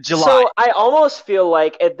 No, July. So I almost feel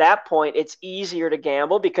like at that point it's easier to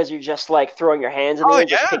gamble because you're just like throwing your hands in the air and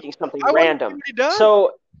just picking something random.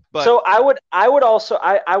 So I would also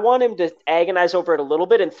I want him to agonize over it a little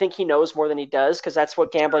bit and think he knows more than he does, because that's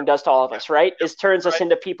what gambling does to all of us, right? It turns us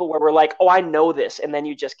into people where we're like, oh, I know this, and then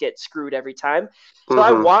you just get screwed every time. So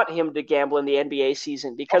I want him to gamble in the NBA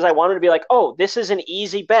season because I want him to be like, oh, this is an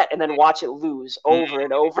easy bet, and then watch it lose over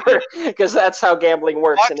and over, because that's how gambling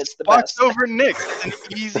works, and it's the best. Bucks over Knicks, an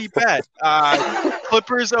easy bet.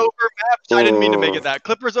 Clippers over Mavericks. I didn't mean to make it that.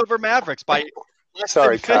 Clippers over Mavericks by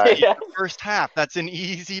Sorry, Kai. in the first half. That's an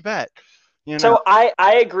easy bet. You know? So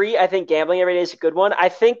I agree. I think gambling every day is a good one. I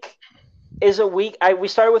think is a week. We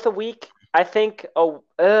started with a week. I think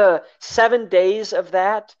 7 days of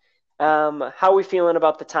that. How are we feeling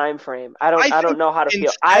about the time frame? I don't know how to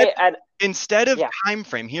feel. Instead of time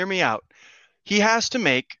frame, hear me out. He has to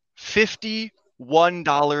make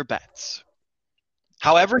 $51 bets.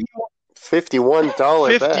 However he wants.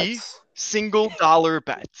 $51 bets. Single dollar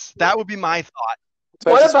bets. That would be my thought.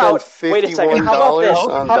 So what about? Wait a second. How about this?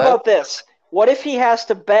 How about this? What if he has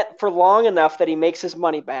to bet for long enough that he makes his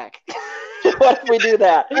money back? What if we do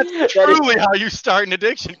that? That's truly how you start an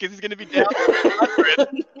addiction, because he's going to be down to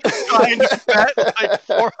 100 trying to bet like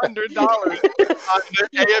 $400 on the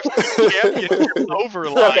AFC Championship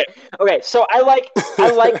overline. Okay. So I like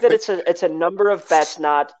that it's a number of bets,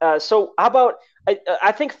 not. So how about?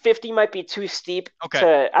 I think 50 might be too steep.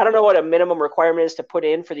 Okay. I don't know what a minimum requirement is to put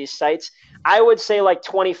in for these sites. I would say like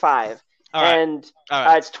 25. All right. And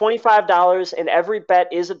it's $25, and every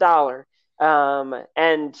bet is $1.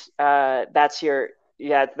 That's your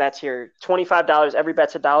 $25. Every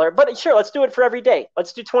bet's $1. But sure, let's do it for every day.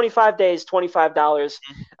 Let's do 25 days,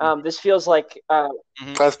 $25. This feels like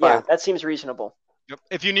that's fine. Yeah, that seems reasonable. Yep.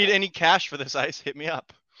 If you need any cash for this ice, hit me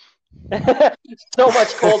up. So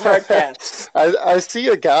much cold hard cash. I see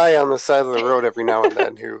a guy on the side of the road every now and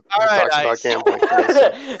then who talks about gambling.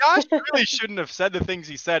 Josh really shouldn't have said the things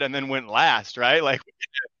he said and then went last, right? Like.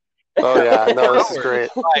 Oh yeah, no, this is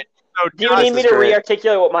great. Right. So do you need me to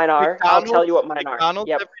re-articulate what mine are? I'll tell you what mine are. McDonald's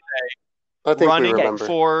every day. I think running we remember.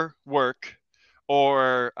 For work,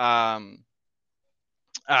 or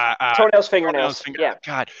toenails, fingernails. Yeah.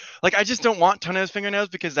 God, like I just don't want toenails, fingernails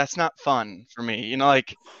because that's not fun for me. You know,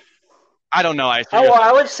 like. I don't know.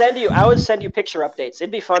 I would send you picture updates.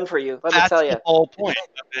 It'd be fun for you. Let me tell you. That's the whole point.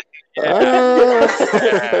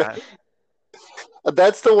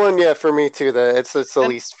 That's the one, for me too. It's the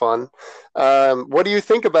least fun. What do you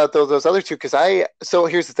think about those other two? Because so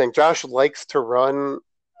here's the thing. Josh likes to run,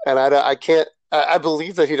 and I can't. I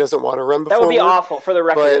believe that he doesn't want to run before. That would be work, awful. For the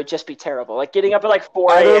record, it would just be terrible. Like getting up at like 4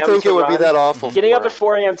 a.m. I don't think it would be that awful. Getting up at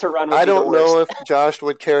 4 a.m. to run would I be don't the worst. know if Josh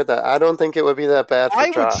would care that. I don't think it would be that bad for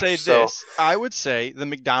Josh. I would say this. I would say the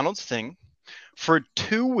McDonald's thing for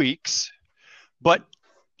 2 weeks, and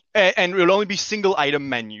it would only be single item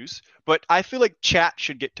menus. But I feel like chat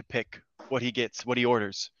should get to pick what he gets, what he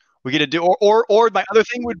orders. We get to do, or my other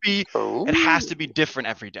thing would be it has to be different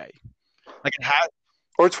every day. Like it has.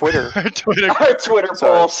 Or Twitter. Twitter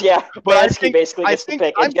polls, yeah. But Bansky basically gets to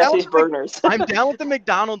pick, and Jesse's burners. I'm down with the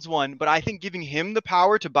McDonald's one, but I think giving him the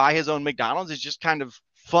power to buy his own McDonald's is just kind of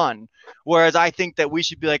fun. Whereas I think that we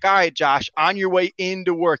should be like, all right, Josh, on your way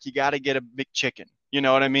into work, you got to get a McChicken. You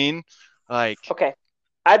know what I mean? Like, Okay.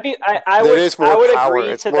 I would It's more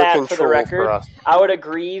agree to more that for the control record. for us. I would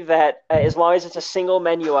agree that as long as it's a single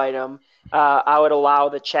menu item, I would allow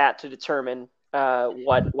the chat to determine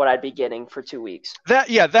what I'd be getting for 2 weeks.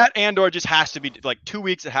 that and/or just has to be like 2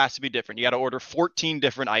 weeks. It has to be different. You got to order 14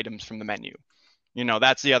 different items from the menu.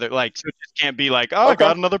 That's the other, like, so it just can't be like, oh, I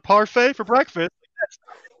got another parfait for breakfast.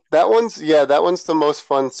 That one's the most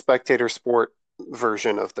fun spectator sport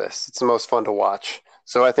version of this. It's the most fun to watch.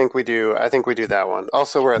 So I think we do that one.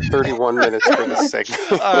 Also, we're at 31 minutes for this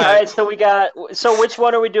segment. All right, so which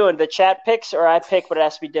one are we doing? The chat picks or I pick, but it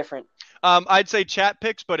has to be different? I'd say chat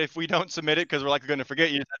picks, but if we don't submit it because we're likely going to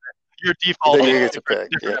forget, your default. Then you get to pick.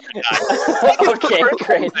 Yeah. Okay,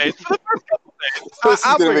 great. This is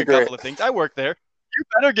I'll gonna bring be a great. couple of things. I work there. You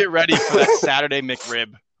better get ready for that Saturday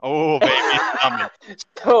McRib. Oh, baby, it's coming.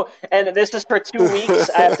 So, and this is for 2 weeks.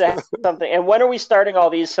 I have to have something. And when are we starting all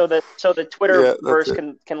these so the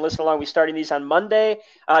Twitterverse can listen along? Are we starting these on Monday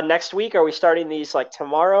next week? Are we starting these like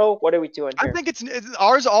tomorrow? What are we doing here? I think it's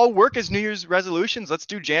ours all work as New Year's resolutions. Let's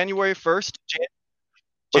do January 1st,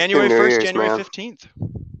 January 1st, January 15th.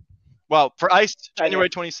 Well, for Ice, January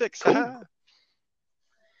 26th. Cool.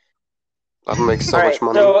 That'll make so right, much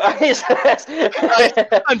money. So,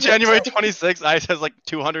 on January 26th, Ice has like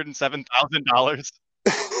 $207,000.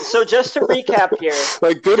 So just to recap here,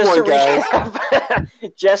 like, good one, guys.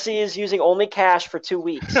 Jesse is using only cash for 2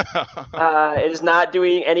 weeks. It is not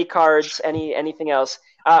doing any cards, anything else.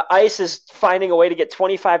 Ice is finding a way to get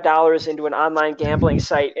 $25 into an online gambling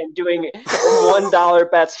site and doing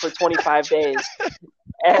 $1 bets for 25 days.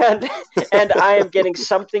 And I am getting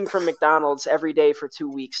something from McDonald's every day for 2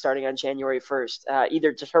 weeks starting on January 1st,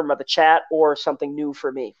 either determined by the chat or something new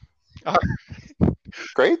for me.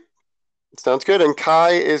 Great. Sounds good. And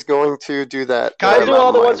Kai is going to do that. Kai do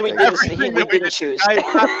all the ones we didn't choose. Kai's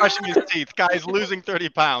not brushing his teeth. Kai's losing 30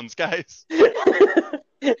 pounds, guys.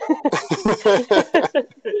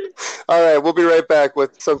 All right, we'll be right back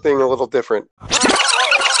with something a little different.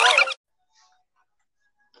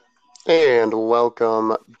 And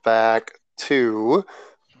welcome back to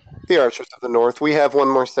the Archers of the North. We have one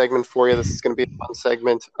more segment for you. This is going to be a fun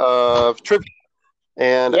segment of trivia.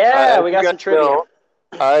 And we got some trivia.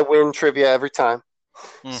 I win trivia every time.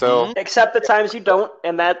 Mm-hmm. So except the times you don't,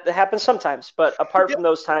 and that happens sometimes. But apart from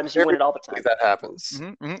those times, you win it all the time. That happens.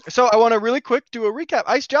 Mm-hmm. So I want to really quick do a recap.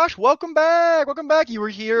 Ice Josh, welcome back. Welcome back. You were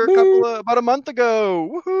here about a month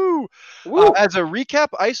ago. Woohoo! As a recap,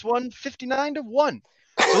 Ice won 59-1.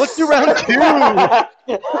 So let's do round two.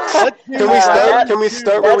 Can we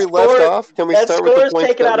start where we left off? Can we start with the points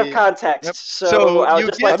taken out of context? Yep. So I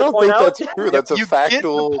don't think that's true. That's a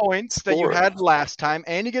factual. You get the points that you had last time,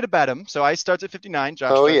 and you get a bet 'em. So I starts at 59.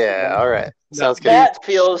 Josh. Oh yeah, all right. Sounds good. That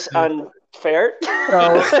feels unfair.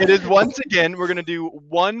 So it is once again. We're gonna do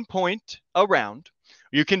 1 point a round.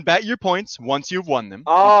 You can bet your points once you've won them.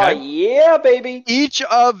 Oh, okay? Yeah, baby. Each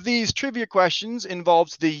of these trivia questions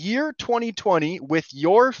involves the year 2020 with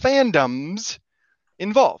your fandoms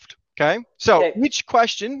involved. Okay? So each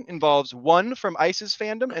question involves one from Ice's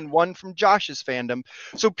fandom and one from Josh's fandom.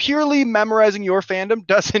 So purely memorizing your fandom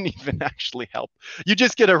doesn't even actually help. You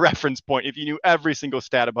just get a reference point if you knew every single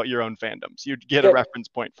stat about your own fandoms. You'd get a reference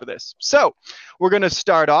point for this. So we're going to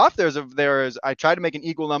start off. I tried to make an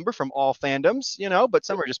equal number from all fandoms, but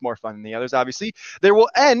some are just more fun than the others, obviously. There will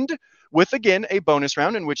end with, again, a bonus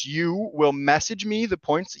round in which you will message me the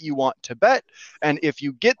points that you want to bet. And if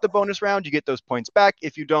you get the bonus round, you get those points back.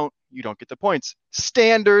 If you don't, you don't get the points.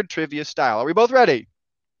 Standard trivia style. Are we both ready?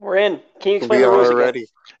 We're in. Can you explain the rules again? Ready.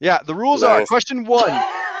 Yeah, the rules are, question 1.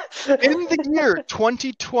 In the year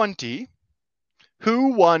 2020,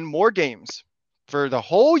 who won more games? For the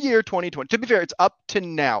whole year 2020. To be fair, it's up to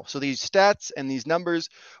now. So these stats and these numbers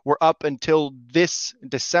were up until this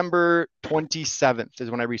December 27th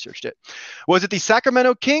is when I researched it. Was it the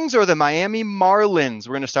Sacramento Kings or the Miami Marlins?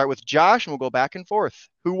 We're going to start with Josh and we'll go back and forth.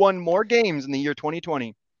 Who won more games in the year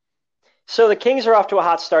 2020? So the Kings are off to a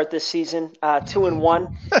hot start this season,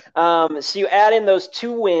 2-1. So you add in those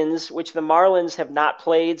 2 wins, which the Marlins have not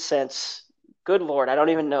played since – good Lord, I don't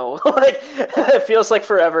even know. It feels like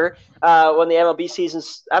forever when the MLB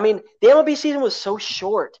season's – I mean, the MLB season was so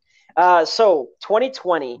short. So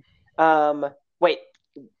 2020 wait,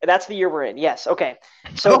 that's the year we're in. Yes, okay.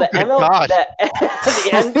 So the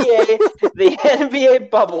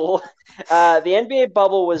NBA bubble the NBA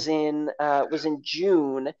bubble was in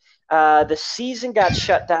June. The season got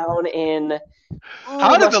shut down in –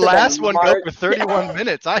 how did the last one go for 31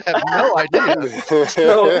 minutes? I have no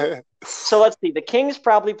idea. So let's see. The Kings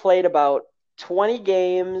probably played about 20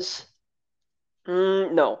 games.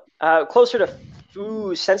 Closer to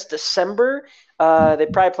since December. They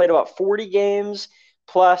probably played about 40 games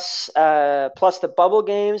plus the bubble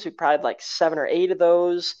games. We probably had like 7 or 8 of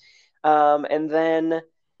those. And then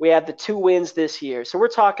we have the 2 wins this year. So we're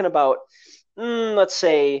talking about, let's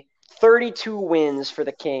say, 32 wins for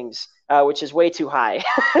the Kings, which is way too high.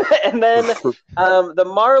 And then the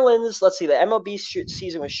Marlins, let's see, the MLB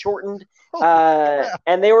season was shortened,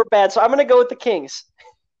 and they were bad. So I'm going to go with the Kings.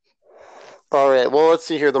 All right, well, let's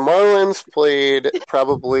see here. The Marlins played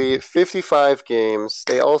probably 55 games.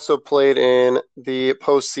 They also played in the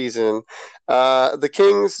postseason. The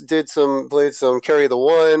Kings played some carry the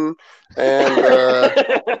one, and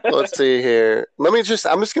let's see here. I'm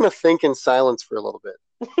just going to think in silence for a little bit.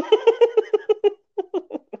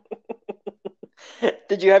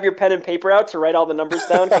 Did you have your pen and paper out to write all the numbers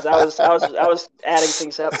down? Because I was adding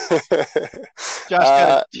things up. Josh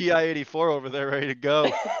got a TI-84 over there ready to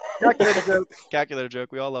go. Calculator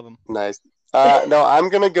joke. We all love them. Nice. No, I'm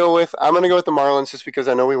gonna go with the Marlins just because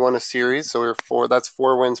I know we won a series, so that's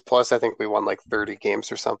 4 wins plus. I think we won like 30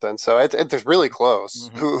 games or something. So it's really close.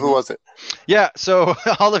 Mm-hmm. Who was it? Yeah. So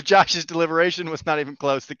all of Josh's deliberation was not even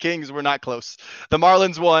close. The Kings were not close. The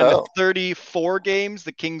Marlins won 34 games.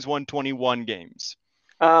 The Kings won 21 games.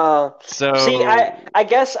 So see, I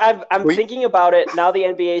guess I'm thinking about it now. The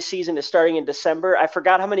NBA season is starting in December. I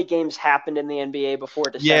forgot how many games happened in the NBA before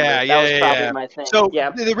December. That was probably my thing. So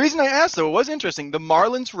the reason I asked, though, it was interesting. The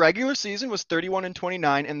Marlins regular season was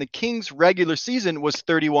 31-29, and the Kings regular season was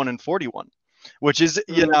 31-41, which is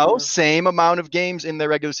same amount of games in their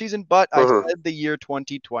regular season. But I said the year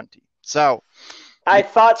 2020. So. I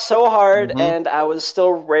thought so hard, and I was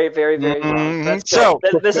still very, very, very wrong. So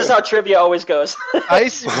this is how trivia always goes.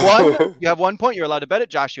 Ice, 1. You have 1 point. You're allowed to bet it.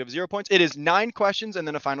 Josh, you have 0 points. It is 9 questions and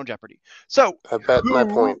then a final Jeopardy. So I bet my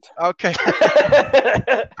point. Okay.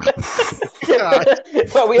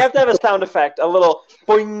 But we have to have a sound effect, a little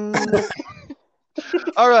boing.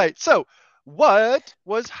 All right. So what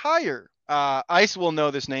was higher? Ice will know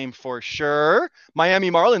this name for sure. Miami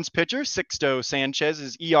Marlins pitcher Sixto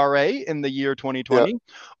Sanchez's ERA in the year 2020. Yep.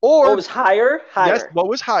 Or what was higher? Yes, what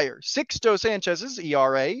was higher? Sixto Sanchez's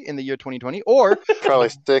ERA in the year 2020, or probably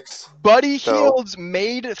 6. Buddy Hield's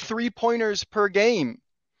made 3-pointers per game.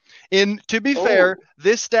 To be fair,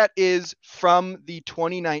 this stat is from the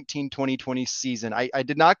 2019-2020 season. I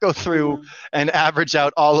did not go through and average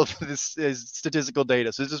out all of this statistical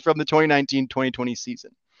data. So this is from the 2019-2020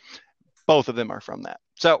 season. Both of them are from that.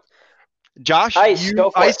 So, Josh, Ice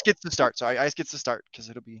gets to start. Sorry, Ice gets to start because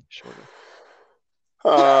it'll be shorter.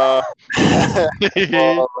 Well,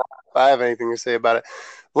 I have anything to say about it.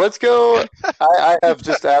 Let's go. I have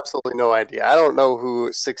just absolutely no idea. I don't know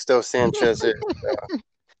who Sixto Sanchez is.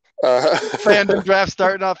 Fandom draft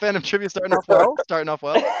fandom trivia starting off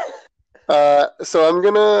well. So I'm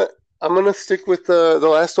gonna stick with the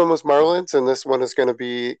last one was Marlins, and this one is gonna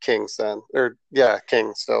be Kings then,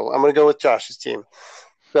 Kings. So I'm gonna go with Josh's team,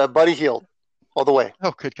 Buddy Hield, all the way.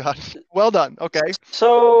 Oh, good God! Well done. Okay.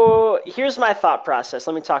 So here's my thought process.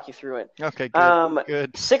 Let me talk you through it. Okay.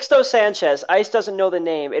 Good. Sixto Sanchez. Ice doesn't know the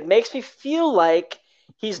name. It makes me feel like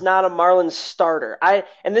he's not a Marlins starter.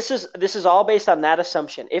 And this is all based on that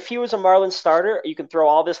assumption. If he was a Marlins starter, you can throw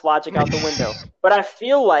all this logic out the window. But I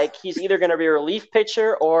feel like he's either going to be a relief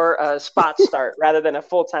pitcher or a spot start rather than a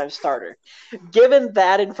full-time starter. Given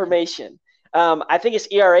that information, I think his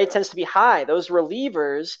ERA tends to be high. Those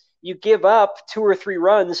relievers, you give up 2 or 3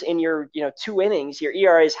 runs in your 2 innings, your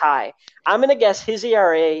ERA is high. I'm going to guess his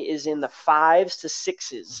ERA is in the 5s to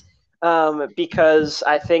 6s. Because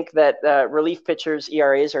I think that relief pitchers'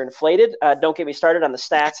 ERAs are inflated. Don't get me started on the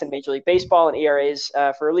stats in Major League Baseball and ERAs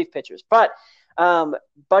for relief pitchers. But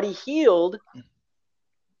Buddy Hield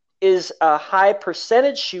is a high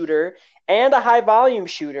percentage shooter and a high volume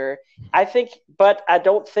shooter. I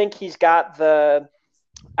don't think he's got the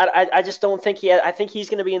 – I just don't think I think he's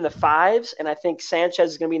going to be in the 5s, and I think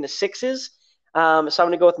Sanchez is going to be in the 6s. So I'm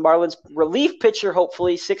going to go with Marlins relief pitcher,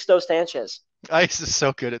 hopefully, Sixto Sanchez. Ice is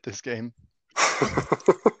so good at this game.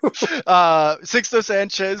 Sixto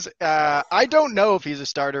Sanchez, I don't know if he's a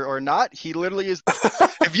starter or not. He literally is.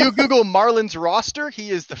 If you Google Marlins roster,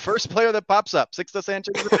 he is the first player that pops up. Sixto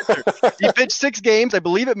Sanchez is a pitcher. He pitched 6 games. I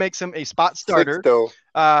believe it makes him a spot starter.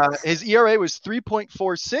 His ERA was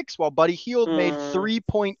 3.46, while Buddy Hield made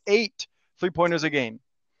 3.8 3-pointers a game.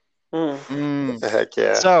 Heck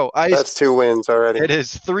yeah! So that's 2 wins already. It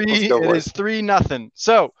is 3. It is 3-0.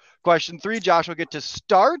 So question 3, Josh will get to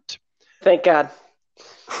start. Thank God.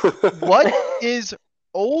 What is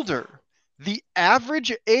older, the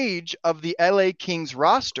average age of the LA Kings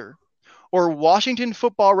roster, or Washington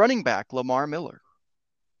football running back Lamar Miller?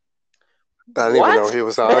 I didn't even know he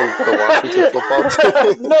was on the Washington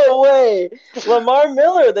football team. No way. Lamar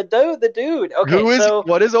Miller, the dude. Okay,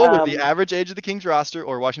 what is older, the average age of the Kings roster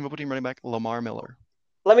or Washington football team running back Lamar Miller?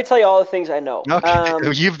 Let me tell you all the things I know.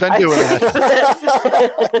 Okay, you've been doing that.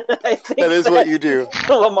 That is what you do.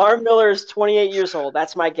 Lamar Miller is 28 years old.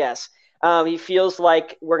 That's my guess. He feels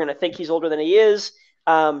like we're going to think he's older than he is.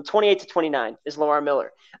 28 to 29 is Lamar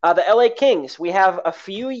Miller. The LA Kings, we have a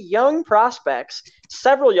few young prospects,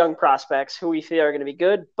 several young prospects who we feel are going to be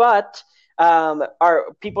good, but our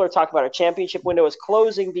people are talking about our championship window is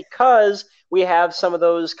closing because we have some of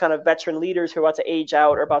those kind of veteran leaders who are about to age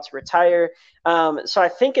out or about to retire. So I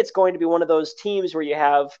think it's going to be one of those teams where you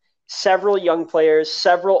have several young players,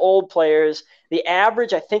 several old players. The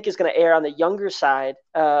average, I think, is going to err on the younger side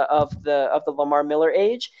of the Lamar Miller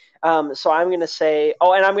age. So I'm going to say,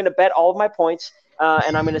 and I'm going to bet all of my points,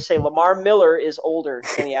 and I'm going to say Lamar Miller is older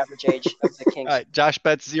than the average age of the Kings. All right, Josh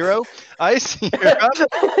bets 0. Ice, you're up.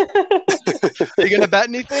 Are you going to bet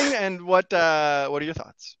anything? And what are your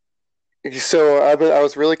thoughts? So I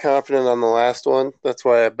was really confident on the last one. That's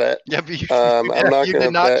why I bet. Yeah, but I'm not you going did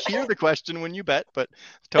to not bet. hear the question when you bet, but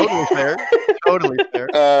totally fair. Totally fair.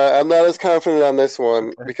 I'm not as confident on this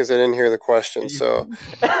one because I didn't hear the question. So,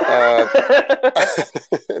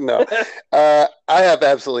 no, I have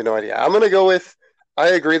absolutely no idea. I'm going to go with. I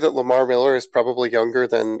agree that Lamar Miller is probably younger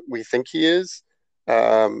than we think he is,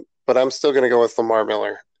 but I'm still going to go with Lamar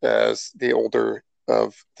Miller as the older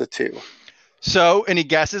of the two. So, any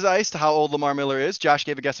guesses, Ice, to how old Lamar Miller is? Josh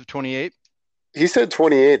gave a guess of 28. He said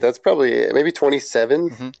 28. That's probably maybe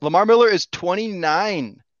 27. Mm-hmm. Lamar Miller is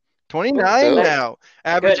 29. 29 now.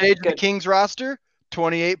 Average age of the Kings roster,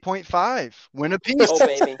 28.5. Win a piece. Oh,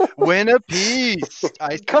 baby. Win a piece.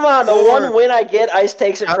 Ice Come on, the one win I get, Ice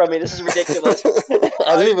takes it from me. This is ridiculous.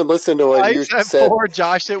 I didn't even listen to what you Ice said. 4,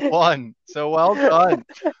 Josh at 1. So well done.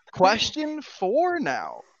 Question 4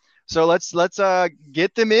 now. So let's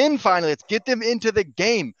get them in finally. Let's get them into the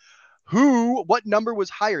game. What number was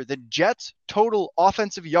higher? The Jets' total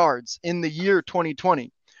offensive yards in the year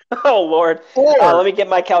 2020. Oh, Lord. Let me get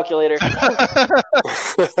my calculator. The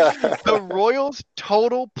Royals'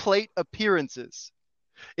 total plate appearances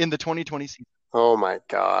in the 2020 season. Oh, my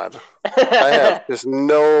God. I have just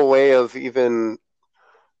no way of even...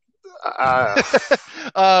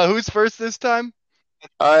 Who's first this time?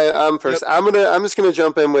 I'm first. Yep. I'm just gonna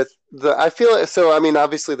jump in with I feel so. I mean,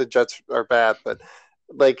 obviously the Jets are bad, but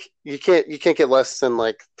like you can't get less than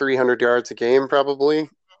like 300 yards a game, probably,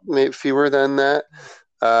 maybe fewer than that.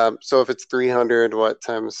 So if it's 300,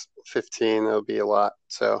 times 15, it'll be a lot.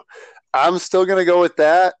 So I'm still gonna go with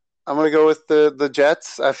that. I'm gonna go with the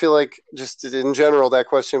Jets. I feel like just in general, that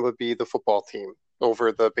question would be the football team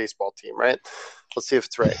over the baseball team, right? Let's see if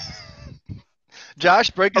it's right. Josh,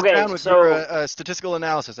 break it down with your statistical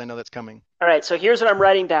analysis. I know that's coming. All right, so here's what I'm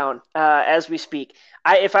writing down as we speak.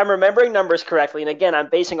 If I'm remembering numbers correctly, and again, I'm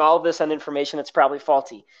basing all of this on information that's probably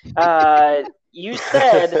faulty. You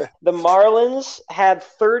said the Marlins had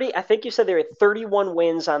 30. I think you said they were 31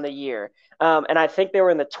 wins on the year, and I think they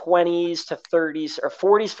were in the 20s to 30s or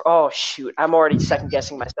 40s. Oh shoot, I'm already second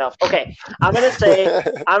guessing myself. Okay, I'm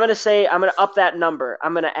gonna up that number.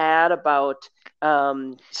 I'm gonna add about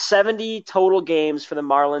 70 total games for the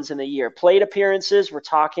Marlins in the year. Plate appearances, we're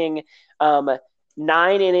talking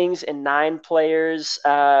 9 innings and 9 players.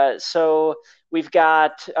 So we've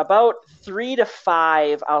got about 3 to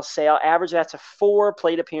 5, I'll say. I'll average that to 4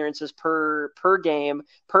 plate appearances per game,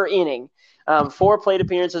 per inning. 4 plate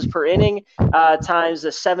appearances per inning times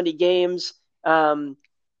the 70 games.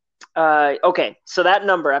 Okay, so that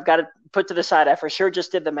number I've got to put to the side. I for sure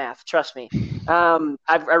just did the math. Trust me.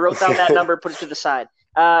 I wrote down that number, put it to the side.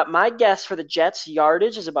 My guess for the Jets'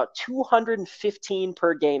 yardage is about 215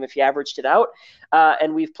 per game if you averaged it out.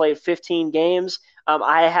 And we've played 15 games.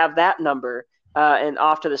 I have that number and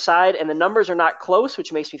off to the side. And the numbers are not close,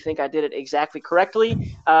 which makes me think I did it exactly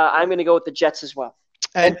correctly. I'm going to go with the Jets as well.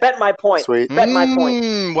 And bet my point. Sweet. Bet my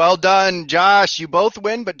point. Well done, Josh. You both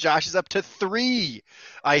win, but Josh is up to 3.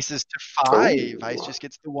 Ice is to 5. Ooh. Ice just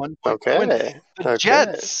gets the 1 point. Okay. The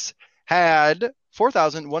Jets had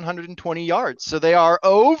 4,120 yards, so they are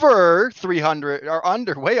over 300 or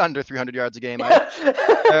way under 300 yards a game.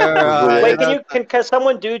 Wait, can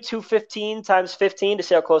someone do 215 times 15 to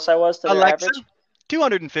see how close I was to their average?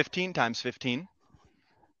 215 times 15.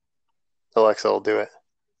 Alexa will do it.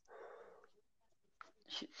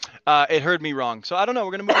 It heard me wrong, so I don't know.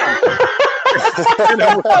 We're gonna move on.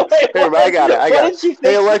 Here, I got it.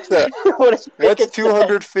 Hey, Alexa, what's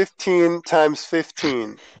 215 times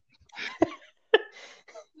 15?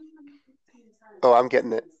 Oh, I'm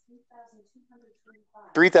getting it.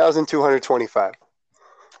 3,225.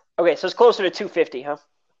 Okay, so it's closer to 250, huh?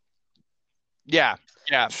 Yeah.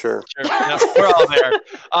 Sure. Yeah, we're all there.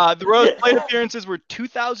 The Royals' plate appearances were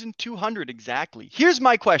 2,200 exactly. Here's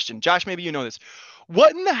my question. Josh, maybe you know this.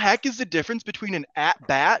 What in the heck is the difference between an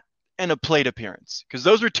at-bat and a plate appearance? Because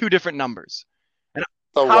those were two different numbers.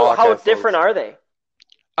 How different are they?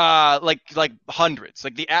 Like hundreds.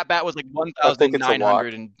 Like the at-bat was like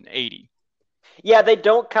 1,980. Yeah, they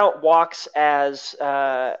don't count walks as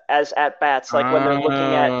at bats, like when they're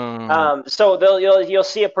looking at. So you'll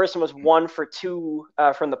see a person was 1 for 2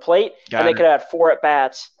 from the plate, and they could have 4 at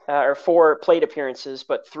bats or 4 plate appearances,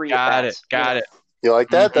 but 3 at bats. Got it. You like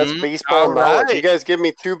that? That's baseball knowledge. Right. You guys give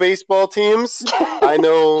me 2 baseball teams, I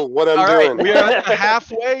know what I'm doing. We are at the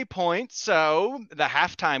halfway point, so the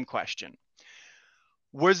halftime question.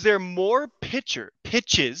 Was there more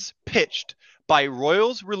pitches pitched by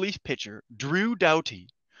Royals relief pitcher Drew Doughty,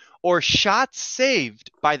 or shots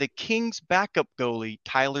saved by the Kings backup goalie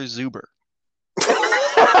Tyler Zuber?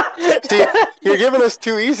 See, you're giving us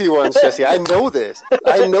 2 easy ones, Jesse. I know this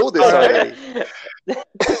already.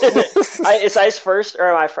 Is Ice first,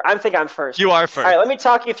 or am I first? I think I'm first. You are first. All right, let me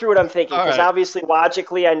talk you through what I'm thinking, because obviously,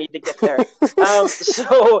 logically, I need to get there.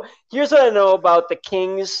 So here's what I know about the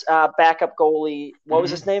Kings backup goalie. What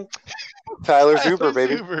was his name? Tyler Zuber,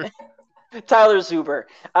 baby. Tyler Zuber.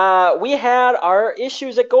 We had our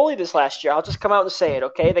issues at goalie this last year. I'll just come out and say it,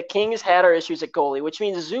 okay? The Kings had our issues at goalie, which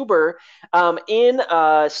means Zuber, in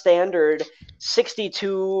a standard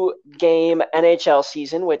 62-game NHL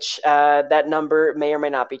season, which that number may or may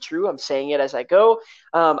not be true. I'm saying it as I go.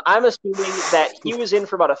 I'm assuming that he was in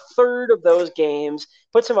for about a third of those games,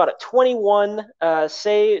 puts him about at 21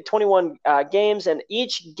 games, and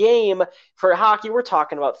each game for hockey, we're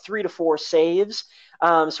talking about 3 to 4 saves.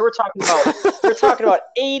 So we're talking about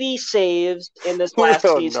 80 saves in this last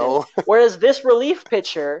season. Know. Whereas this relief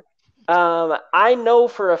pitcher, I know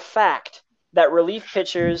for a fact that relief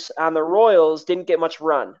pitchers on the Royals didn't get much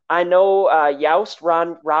run. I know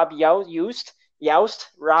Rob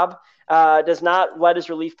does not let his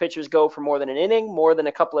relief pitchers go for more than an inning, more than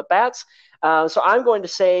a couple of bats. So I'm going to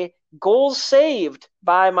say goals saved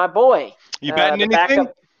by my boy. You betting anything?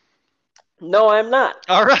 Backup. No, I'm not.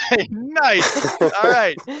 All right, nice. All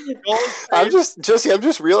right. I'm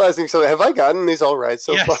just realizing. So, have I gotten these all right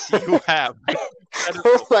so far? Yes, you have.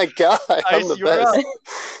 Oh my god, I'm the best.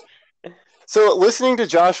 So, listening to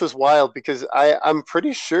Josh was wild because I'm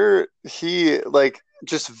pretty sure he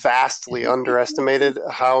just vastly underestimated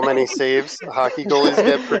how many saves hockey goalies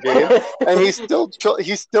get per game, and he still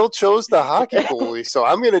chose the hockey goalie. So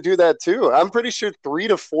I'm going to do that too. I'm pretty sure 3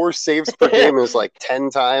 to 4 saves per game is like 10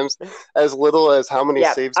 times as little as how many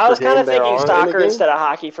saves per game. I was kind of thinking soccer instead of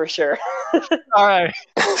hockey for sure. All right.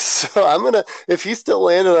 So if he still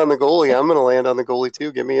landed on the goalie, I'm gonna land on the goalie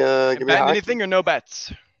too. Give me anything or no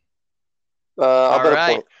bets. I'll bet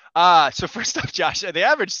a point. So first off, Josh, the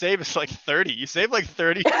average save is like 30. You save like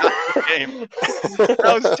 30 per game.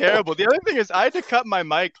 That was terrible. The other thing is I had to cut my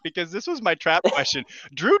mic because this was my trap question.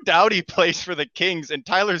 Drew Doughty plays for the Kings and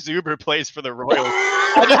Tyler Zuber plays for the Royals.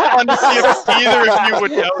 I just wanted to see if either of you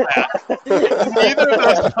would know that. Neither of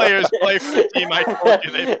those players play for the team I told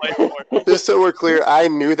you they play for. Just so we're clear, I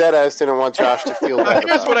knew that. I just didn't want Josh to feel bad.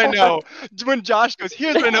 Here's what I know. When Josh goes,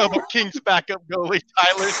 here's what I know about Kings backup goalie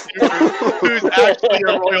Tyler Zuber, who's actually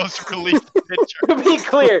a Royals relief pitcher.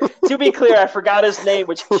 To be clear, I forgot his name,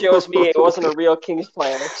 which shows me it wasn't a real Kings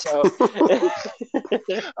player. So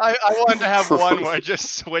I wanted to have one where I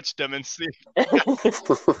just switched them and see.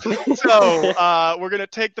 So we're gonna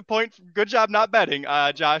take the point. Good job not betting,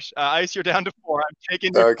 Josh. Ice, you're down to 4. I'm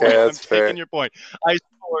taking your point. That's fair. Taking your point. Ice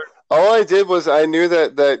 4. All I did was I knew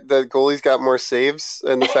that goalies got more saves,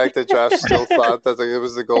 and the fact that Josh still thought that it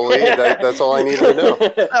was the goalie, that's all I needed to know.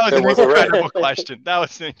 That was an incredible question.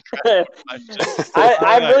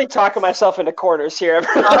 I'm really talking myself into corners here.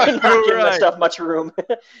 I'm not giving myself much room.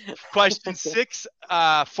 Question 6,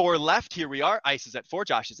 4 left. Here we are. Ice is at 4.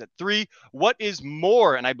 Josh is at 3. What is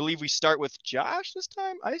more? And I believe we start with Josh this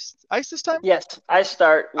time. Ice this time. Yes, I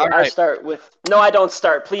start. I start with. No, I don't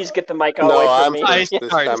start. Please get the mic away from me. Ice this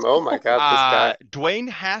time. Oh my God, this guy. Dwayne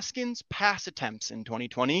Haskins' pass attempts in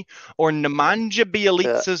 2020 or Nemanja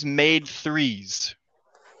Bjelica's made threes?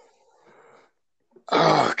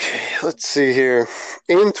 Okay, let's see here.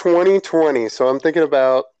 In 2020, so I'm thinking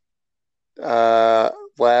about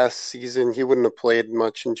last season. He wouldn't have played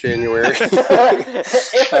much in January.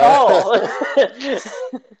 If at all.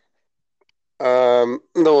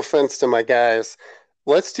 No offense to my guys.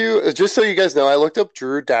 Let's do, just so you guys know, I looked up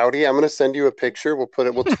Drew Doughty. I'm going to send you a picture. We'll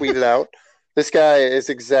tweet it out. This guy is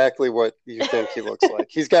exactly what you think he looks like.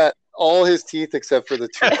 He's got all his teeth except for the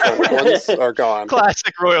two front ones are gone.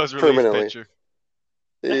 Classic Royals relief Permanently. pitcher.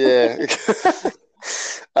 Yeah.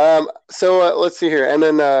 So let's see here. And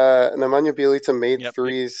then Nemanja Bjelica made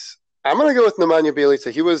threes. I'm gonna go with Nemanja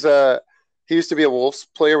Bjelica. He used to be a Wolves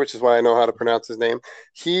player, which is why I know how to pronounce his name.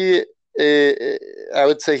 I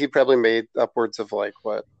would say he probably made upwards of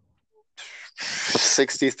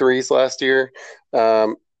 63s last year.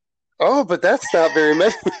 But that's not very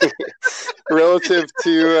many relative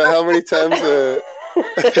to how many times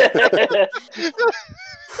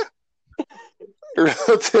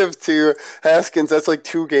relative to Haskins, that's like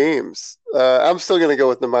 2 games. I'm still going to go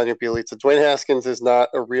with Nemanja Bjelica. Dwayne Haskins is not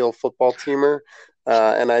a real football teamer,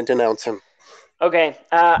 and I denounce him. Okay,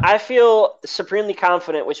 I feel supremely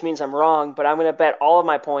confident, which means I'm wrong, but I'm going to bet all of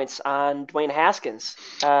my points on Dwayne Haskins,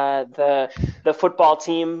 the football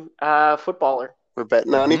team footballer. We're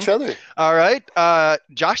betting on each other. All right.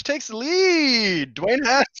 Josh takes the lead. Dwayne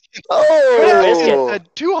Haskins. Had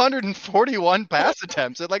 241 pass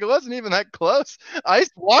attempts. It wasn't even that close. Ice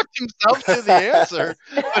walked himself to the answer,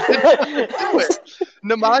 but didn't do it.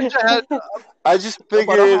 Nemanja had I just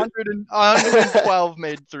figured 112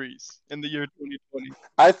 made threes in the year 2020.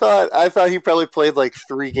 I thought he probably played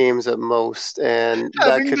 3 games at most, and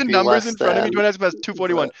that could the be numbers less in front of me. than- Dwayne Haskins has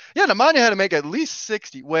 241. Yeah, Nemanja had to make at least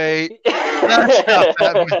 60. Wait, that's not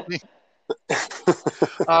that many.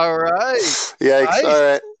 All right. Yikes! Nice. All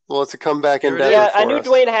right. Well, it's a comeback Here it endeavor. is. Yeah, I for knew us.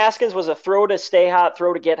 Dwayne Haskins was a throw to stay hot,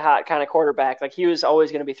 throw to get hot kind of quarterback. He was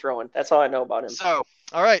always going to be throwing. That's all I know about him. So,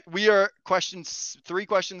 all right, we are 3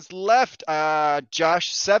 questions left.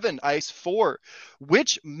 Josh 7, Ice 4.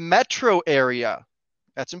 Which metro area?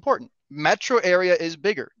 That's important. Metro area is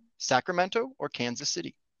bigger, Sacramento or Kansas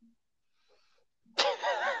City?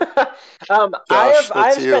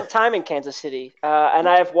 I've spent time in Kansas City, and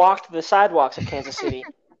I have walked the sidewalks of Kansas City.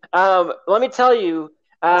 Let me tell you,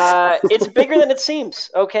 it's bigger than it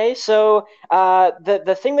seems. Okay, so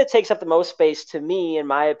the thing that takes up the most space to me, in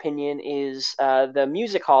my opinion, is the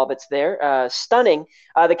music hall that's there. Stunning.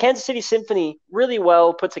 The Kansas City Symphony, really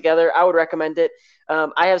well put together. I would recommend it.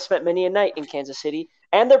 I have spent many a night in Kansas City,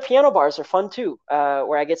 and their piano bars are fun too,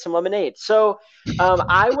 where I get some lemonade. So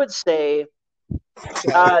I would say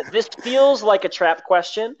this feels like a trap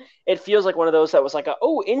question. It feels like one of those that was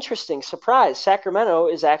interesting surprise. Sacramento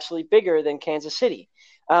is actually bigger than Kansas City.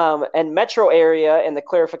 And metro area and the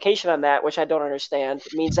clarification on that, which I don't understand,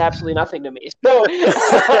 means absolutely nothing to me. So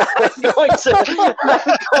I'm going to stick.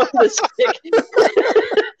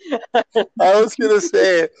 I was going to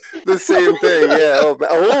say the same thing. Yeah.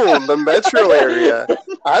 The metro area.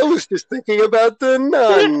 I was just thinking about the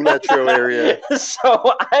non-metro area.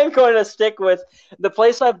 So I'm going to stick with the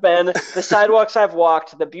place I've been, the sidewalks I've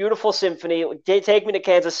walked, the beautiful symphony. Take me to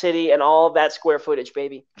Kansas City and all of that square footage,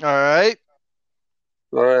 baby. All right.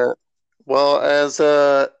 All right. Well, as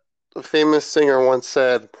a famous singer once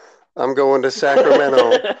said, I'm going to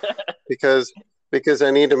Sacramento because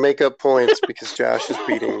I need to make up points because Josh is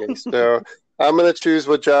beating me. So I'm going to choose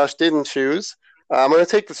what Josh didn't choose. I'm going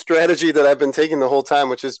to take the strategy that I've been taking the whole time,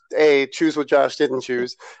 which is A, choose what Josh didn't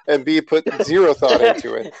choose, and B, put zero thought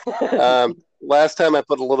into it. Last time I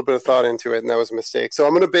put a little bit of thought into it, and that was a mistake. So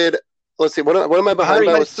I'm going to bid. Let's see. What am I behind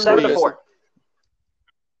by? 7-4.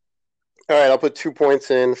 All right, I'll put 2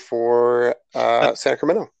 points in for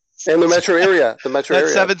Sacramento and the metro area. That's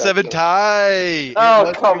 7-7 tie.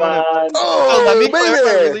 Oh, come on. Oh, let me clarify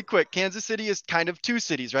baby. really quick. Kansas City is kind of 2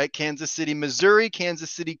 cities, right? Kansas City, Missouri,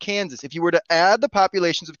 Kansas City, Kansas. If you were to add the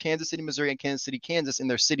populations of Kansas City, Missouri, and Kansas City, Kansas in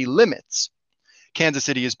their city limits, Kansas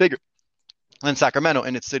City is bigger than Sacramento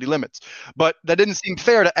in its city limits. But that didn't seem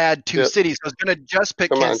fair to add 2 cities. I was going to just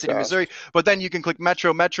pick Kansas City, Missouri. But then you can click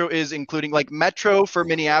Metro. Metro is including, Metro for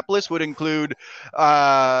Minneapolis would include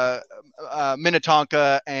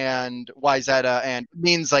Minnetonka and Wayzata, and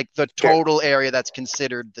means the total area that's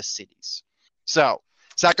considered the cities. So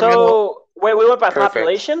Sacramento. So wait, we went by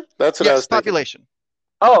population? That's what I was thinking. Population.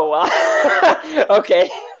 Oh, well. Okay.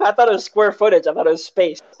 I thought it was square footage. I thought it was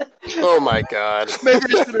space. Oh my God. Maybe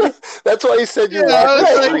I should've- That's why you said you Yeah, walked I was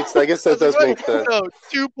the like- streets. I guess that does make sense. No,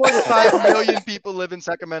 2.5 million people live in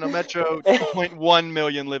Sacramento Metro. 2.1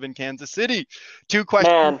 million live in Kansas City. 2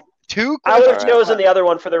 questions. Man, Two I would have questions. chosen the other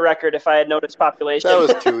one for the record if I had known its population. That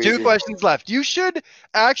was too easy. 2 questions left. You should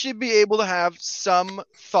actually be able to have some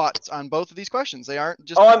thoughts on both of these questions. They aren't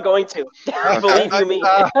just. Oh, I'm going to. Believe you me.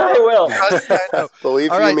 I will. I know.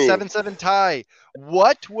 Believe All you right, me. 7-7 tie.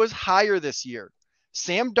 What was higher this year?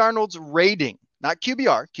 Sam Darnold's rating, not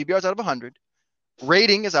QBR. QBR is out of 100.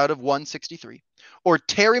 Rating is out of 163. Or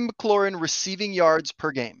Terry McLaurin receiving yards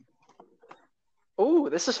per game. Ooh,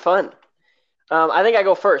 this is fun. I think I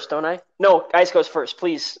go first, don't I? No, Ice goes first.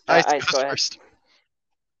 Please, Ice Ice, goes go ahead. first.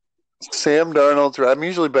 Sam Darnold's. I'm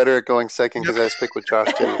usually better at going second because I stick with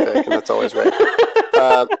Josh didn't pick, and that's always right.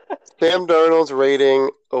 Sam Darnold's rating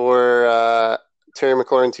or Terry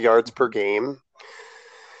McLaurin's yards per game.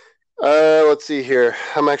 Let's see here.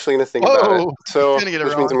 I'm actually going to think about it. So, which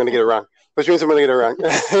means I'm going to get it wrong.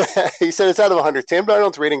 He said it's out of 100. Sam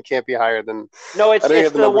Darnold's rating can't be higher than. No, it's the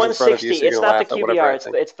 160. You, so it's not the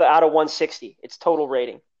QBR. It's the out of 160. It's total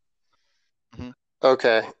rating.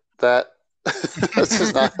 Okay, that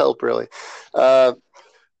does not help really.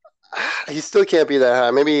 He still can't be that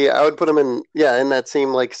high. Maybe I would put him in that same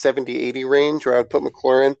like 70-80 range, where I would put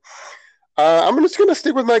McLaurin. I'm just going to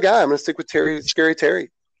stick with my guy. I'm going to stick with Scary Terry.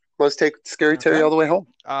 Let's take Scary Terry all the way home.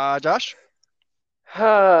 Josh?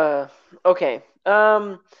 Okay.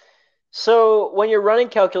 So when you're running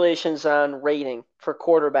calculations on rating for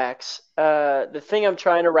quarterbacks, the thing I'm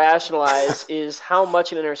trying to rationalize is how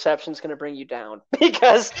much an interception is going to bring you down.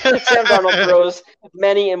 Because Sam Darnold throws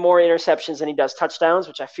many and more interceptions than he does touchdowns,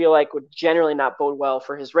 which I feel like would generally not bode well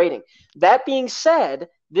for his rating. That being said,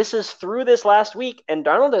 this is through this last week, and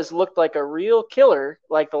Darnold has looked like a real killer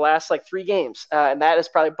like the last 3 games, and that has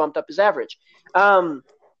probably bumped up his average.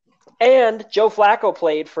 And Joe Flacco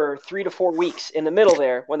played for 3 to 4 weeks in the middle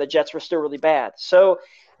there when the Jets were still really bad. So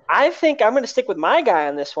I think I'm going to stick with my guy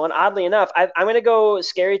on this one. Oddly enough, I'm going to go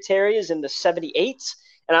Scary Terry is in the 78s,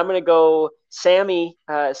 and I'm going to go Sammy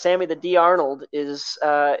the D Arnold is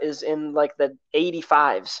in like the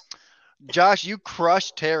 85s. Josh, you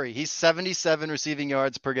crushed Terry. He's 77 receiving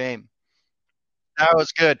yards per game. That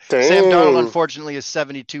was good. Dang. Sam Darnold, unfortunately, is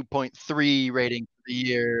 72.3 rating for the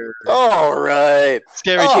year. All right.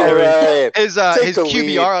 Scary Terry. Right. His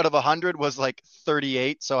QBR out of 100 was like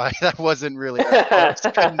 38, so that wasn't really close.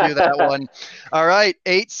 Couldn't do that one. All right,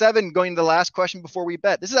 8-7, going to the last question before we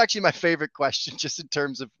bet. This is actually my favorite question, just in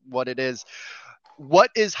terms of what it is.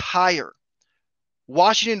 What is higher?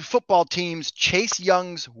 Washington football team's Chase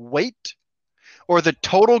Young's weight or the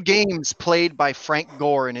total games played by Frank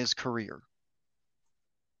Gore in his career?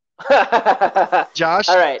 Josh,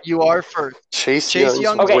 all right. You are first. Chase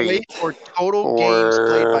Young's weight or total games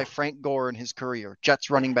played by Frank Gore in his career. Jets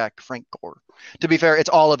running back Frank Gore. To be fair, it's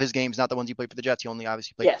all of his games, not the ones he played for the Jets. He only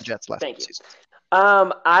obviously played for the Jets last season.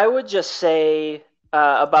 I would just say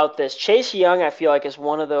about this, Chase Young, I feel like is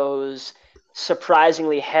one of those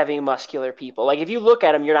surprisingly heavy muscular people. Like if you look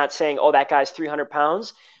at him, you're not saying, oh, that guy's 300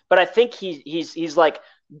 pounds, but I think he's like,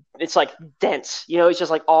 it's like dense, he's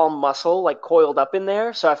just like all muscle, like coiled up in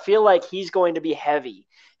there. So I feel like he's going to be a heavy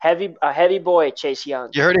boy, Chase Young.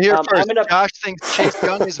 You heard it here first. Josh thinks Chase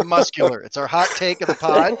Young is muscular. It's our hot take of the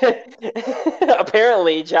pod.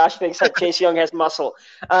 Apparently, Josh thinks that Chase Young has muscle.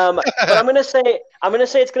 But I'm gonna say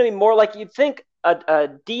it's gonna be more like you'd think a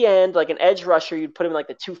D end, like an edge rusher, you'd put him in like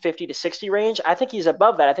the 250 to 60 range. I think he's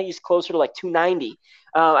above that. I think he's closer to like 290.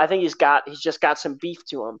 I think he's just got some beef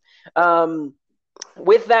to him.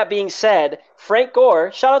 With that being said, Frank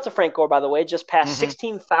Gore, shout out to Frank Gore, by the way, just passed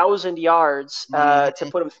 16,000 yards to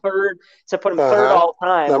put him third all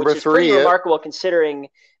time, which is pretty remarkable considering.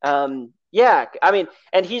 And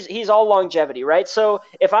he's all longevity, right? So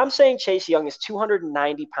if I'm saying Chase Young is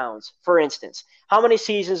 290 pounds, for instance, how many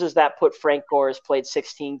seasons does that put Frank Gore has played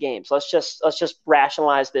 16 games? Let's just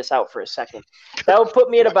rationalize this out for a second. That would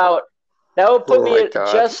put me at about. That would put me at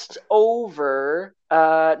just over.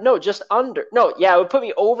 Just under. No, yeah, it would put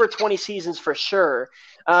me over 20 seasons for sure.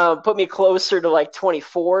 Put me closer to like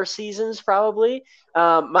 24 seasons probably.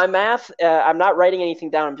 My math, I'm not writing anything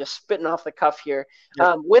down. I'm just spitting off the cuff here.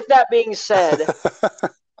 With that being said,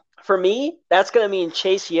 for me, that's going to mean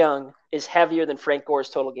Chase Young is heavier than Frank Gore's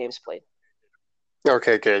total games played.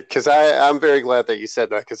 Okay, good. Because I'm very glad that you said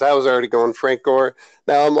that because I was already going Frank Gore.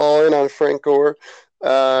 Now I'm all in on Frank Gore.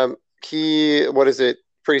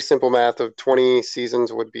 Pretty simple math of 20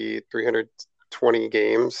 seasons would be 320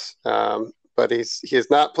 games. But he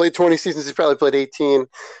has not played 20 seasons. He's probably played 18,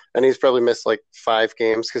 and he's probably missed like 5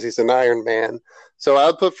 games because he's an Iron Man. So I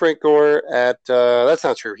would put Frank Gore at that's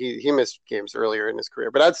not true. He missed games earlier in his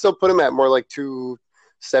career, but I'd still put him at more like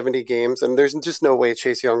 270 games. And there's just no way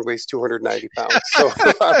Chase Young weighs 290 pounds. So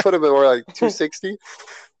I put him at more like 260.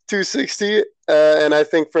 And I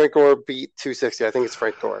think Frank Gore beat 260. I think it's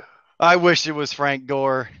Frank Gore. I wish it was Frank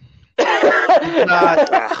Gore.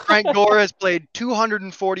 Frank Gore has played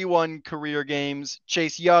 241 career games.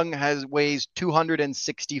 Chase Young weighs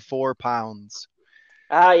 264 pounds.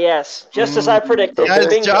 Yes, just as I predicted. That is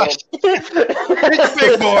Bingo. Josh. It's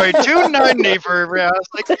big boy, 290 for. I was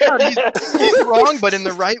like, God, he's wrong, but in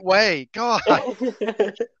the right way. God. All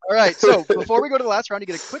right. So before we go to the last round, you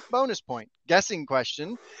get a quick bonus point. Guessing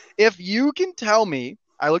question. If you can tell me,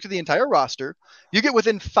 I looked at the entire roster. You get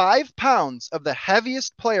within 5 pounds of the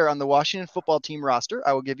heaviest player on the Washington football team roster,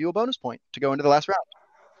 I will give you a bonus point to go into the last round.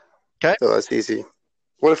 Okay. So that's easy.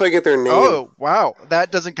 What if I get their name? Oh, wow.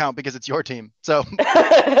 That doesn't count because it's your team. So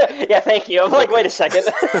Yeah, thank you. I'm like, wait a second.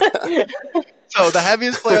 So the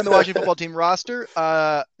heaviest player on the Washington football team roster,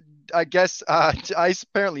 I guess Ice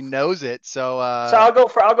apparently knows it. So So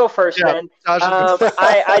I'll go first, yeah, then. Josh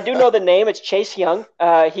I do know the name. It's Chase Young.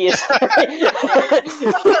 He is. He's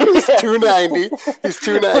 290. He's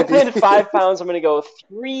 290. Within 5 pounds, I'm going to go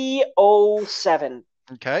 307.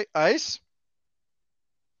 Okay, Ice.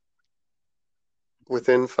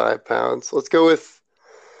 Within 5 pounds. Let's go with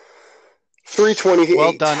 328.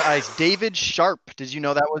 Well done, Ice. David Sharp. Did you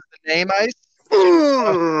know that was the name, Ice?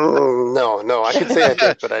 No. I could say I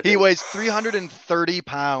did, but I didn't. He weighs 330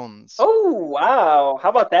 pounds. Oh, wow. How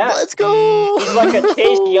about that? Let's go. He's like a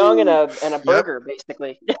Chase Young and a burger,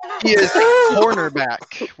 basically. He is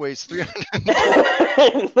cornerback. Weighs 300.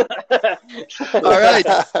 All right.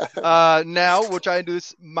 Now we'll try and do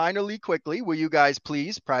this minorly quickly. Will you guys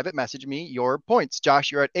please private message me your points? Josh,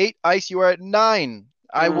 you're at 8. Ice, you are at 9.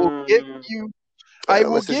 I will give you. I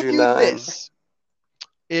will give you 9. this.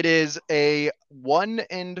 It is a 1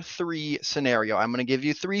 and 3 scenario. I'm going to give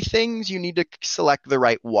you 3 things. You need to select the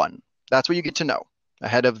right one. That's what you get to know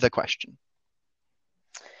ahead of the question.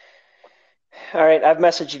 All right, I've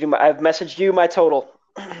messaged you my total.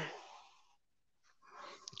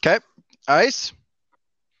 Okay, Ice.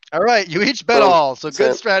 All right, you each bet all. So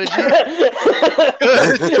good strategy.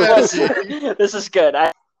 Good strategy. This is good.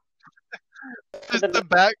 This is the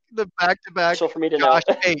back-to-back. For me to Josh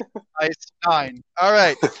know. 8, Ice 9. All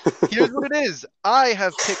right, here's what it is. I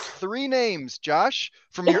have picked 3 names, Josh,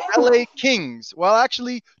 from your LA Kings. Well,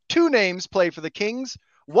 actually, 2 names play for the Kings.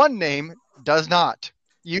 1 name does not.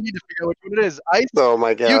 You need to figure out which one it is. Ice, Oh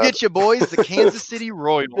my god. you get your boys, the Kansas City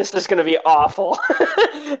Royals. This is going to be awful.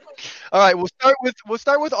 All right, we'll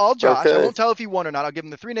start with all Josh. Okay. I won't tell if he won or not. I'll give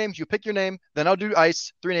him the 3 names. You pick your name. Then I'll do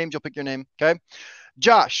Ice. 3 names. You'll pick your name. Okay.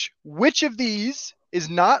 Josh, which of these is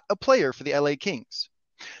not a player for the LA Kings?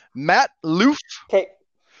 Matt Loof, Okay.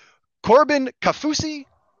 Corbin Kafusi,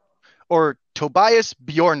 or Tobias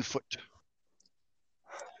Bjornfoot?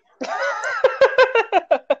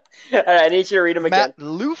 All right, I need you to read them again. Matt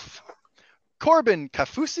Loof, Corbin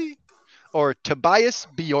Kafusi, or Tobias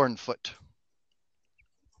Bjornfoot?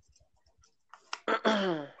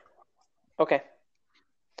 Okay.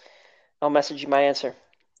 I'll message you my answer.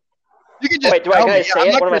 You can just Wait, can I say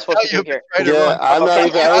it? What am I supposed to do here? Right or Yeah, wrong. I'm not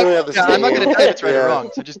even. I don't even have the I'm not going to tell you it's right Yeah. or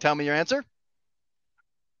wrong. So just tell me your answer.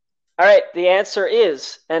 All right, the answer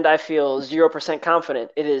is, and I feel 0%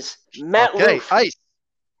 confident, it is Matt Okay, Loof. Ice.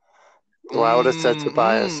 Well, I would have said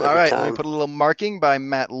Tobias. All right, let me put a little marking by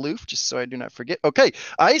Matt Loof just so I do not forget. Okay,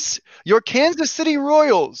 Ice, your Kansas City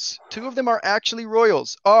Royals, 2 of them are actually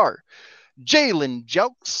Royals, are Jalen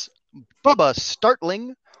Jelks, Bubba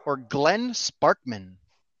Startling, or Glenn Sparkman?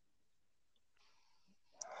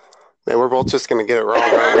 Man, we're both just gonna get it wrong,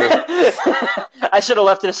 aren't we? I should have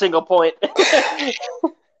left it a single point.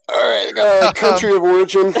 All right, country of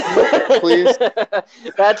origin, please.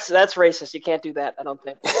 That's racist. You can't do that, I don't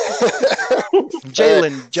think. Jalen Say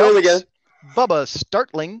it Jelks, again. Bubba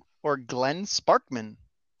Startling, or Glenn Sparkman?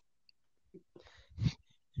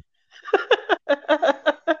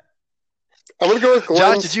 I'm gonna go with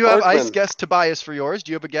Glenn Josh, did you have Ice Sparkman. guess Tobias for yours?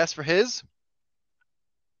 Do you have a guess for his?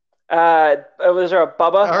 Was there a Bubba?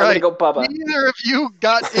 All I'm right. going to go Bubba. Neither of you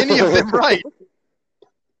got any of them right.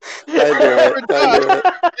 I do it.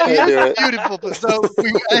 I do it. Beautiful. So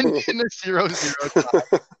we end in a 0-0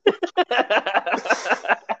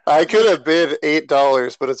 tie. I could have bid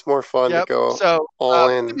 $8, but it's more fun Yep. to go So all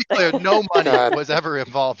to in. be clear, no money God. was ever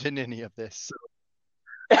involved in any of this. So,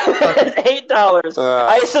 $8.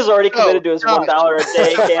 Ice has already committed to his Josh. $1 a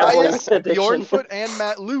day gambling Ice, addiction. Bjornfoot and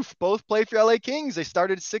Matt Loof both play for LA Kings. They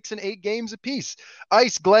started 6 and 8 games apiece.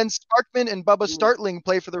 Ice, Glenn Sparkman, and Bubba Startling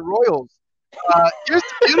play for the Royals. Here's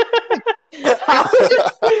the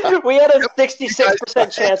beautiful We had a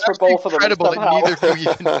 66% chance for both of them. incredible Somehow. that neither of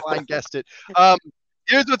you even blind guessed it.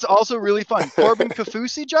 Here's what's also really fun. Corbin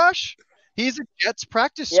Kafusi, Josh, he's a Jets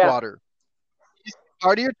practice squatter. He's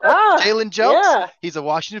part of your Jalen Jelks. Yeah. He's a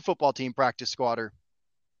Washington football team practice squatter.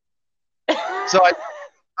 So I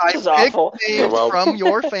This is picked awful. names Well. from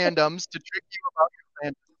your fandoms to trick you about your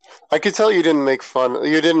fandom. I could tell you didn't make fun.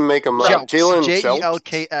 You didn't make him up. Jelks, Jalen Jelks.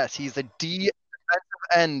 Jelks. He's a defensive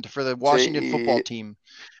end for the Washington J.E. football team.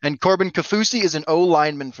 And Corbin Kaufusi is an O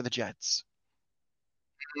lineman for the Jets.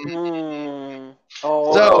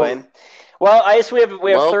 Oh, So- boy. Well, Ice, we have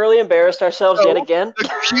thoroughly embarrassed ourselves yet again. The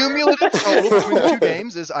cumulative total between the two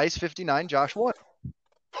games is Ice 59, Josh 1.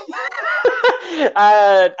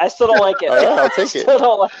 I still don't like it. All right, I'll take it. Still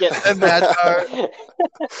don't like it. And that's our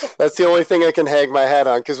That's the only thing I can hang my hat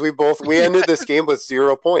on because we ended this game with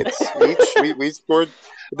 0 points each. We scored.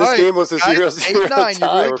 This All right, game was a guys, 0-0 8-9. tie. You're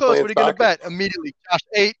really We're close. playing What are you going to soccer. bet? Immediately. Josh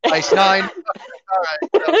 8, Ice 9.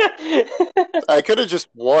 I could have just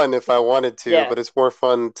won if I wanted to, Yeah. but it's more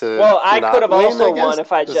fun to. Well, I not could have win, also I guess. won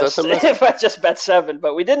if I Is that just the message? if I just bet 7,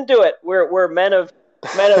 but we didn't do it. We're men of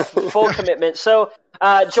full commitment. So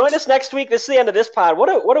join us next week. This is the end of this pod. What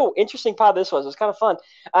a interesting pod this was. It was kind of fun.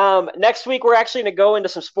 Next week we're actually going to go into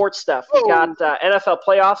some sports stuff. We got NFL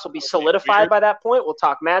playoffs will be solidified by that point. We'll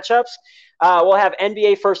talk matchups. We'll have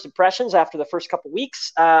NBA first impressions after the first couple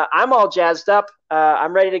weeks. I'm all jazzed up.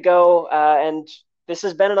 I'm ready to go. And this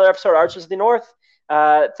has been another episode of Archers of the North.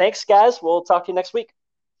 Thanks, guys. We'll talk to you next week.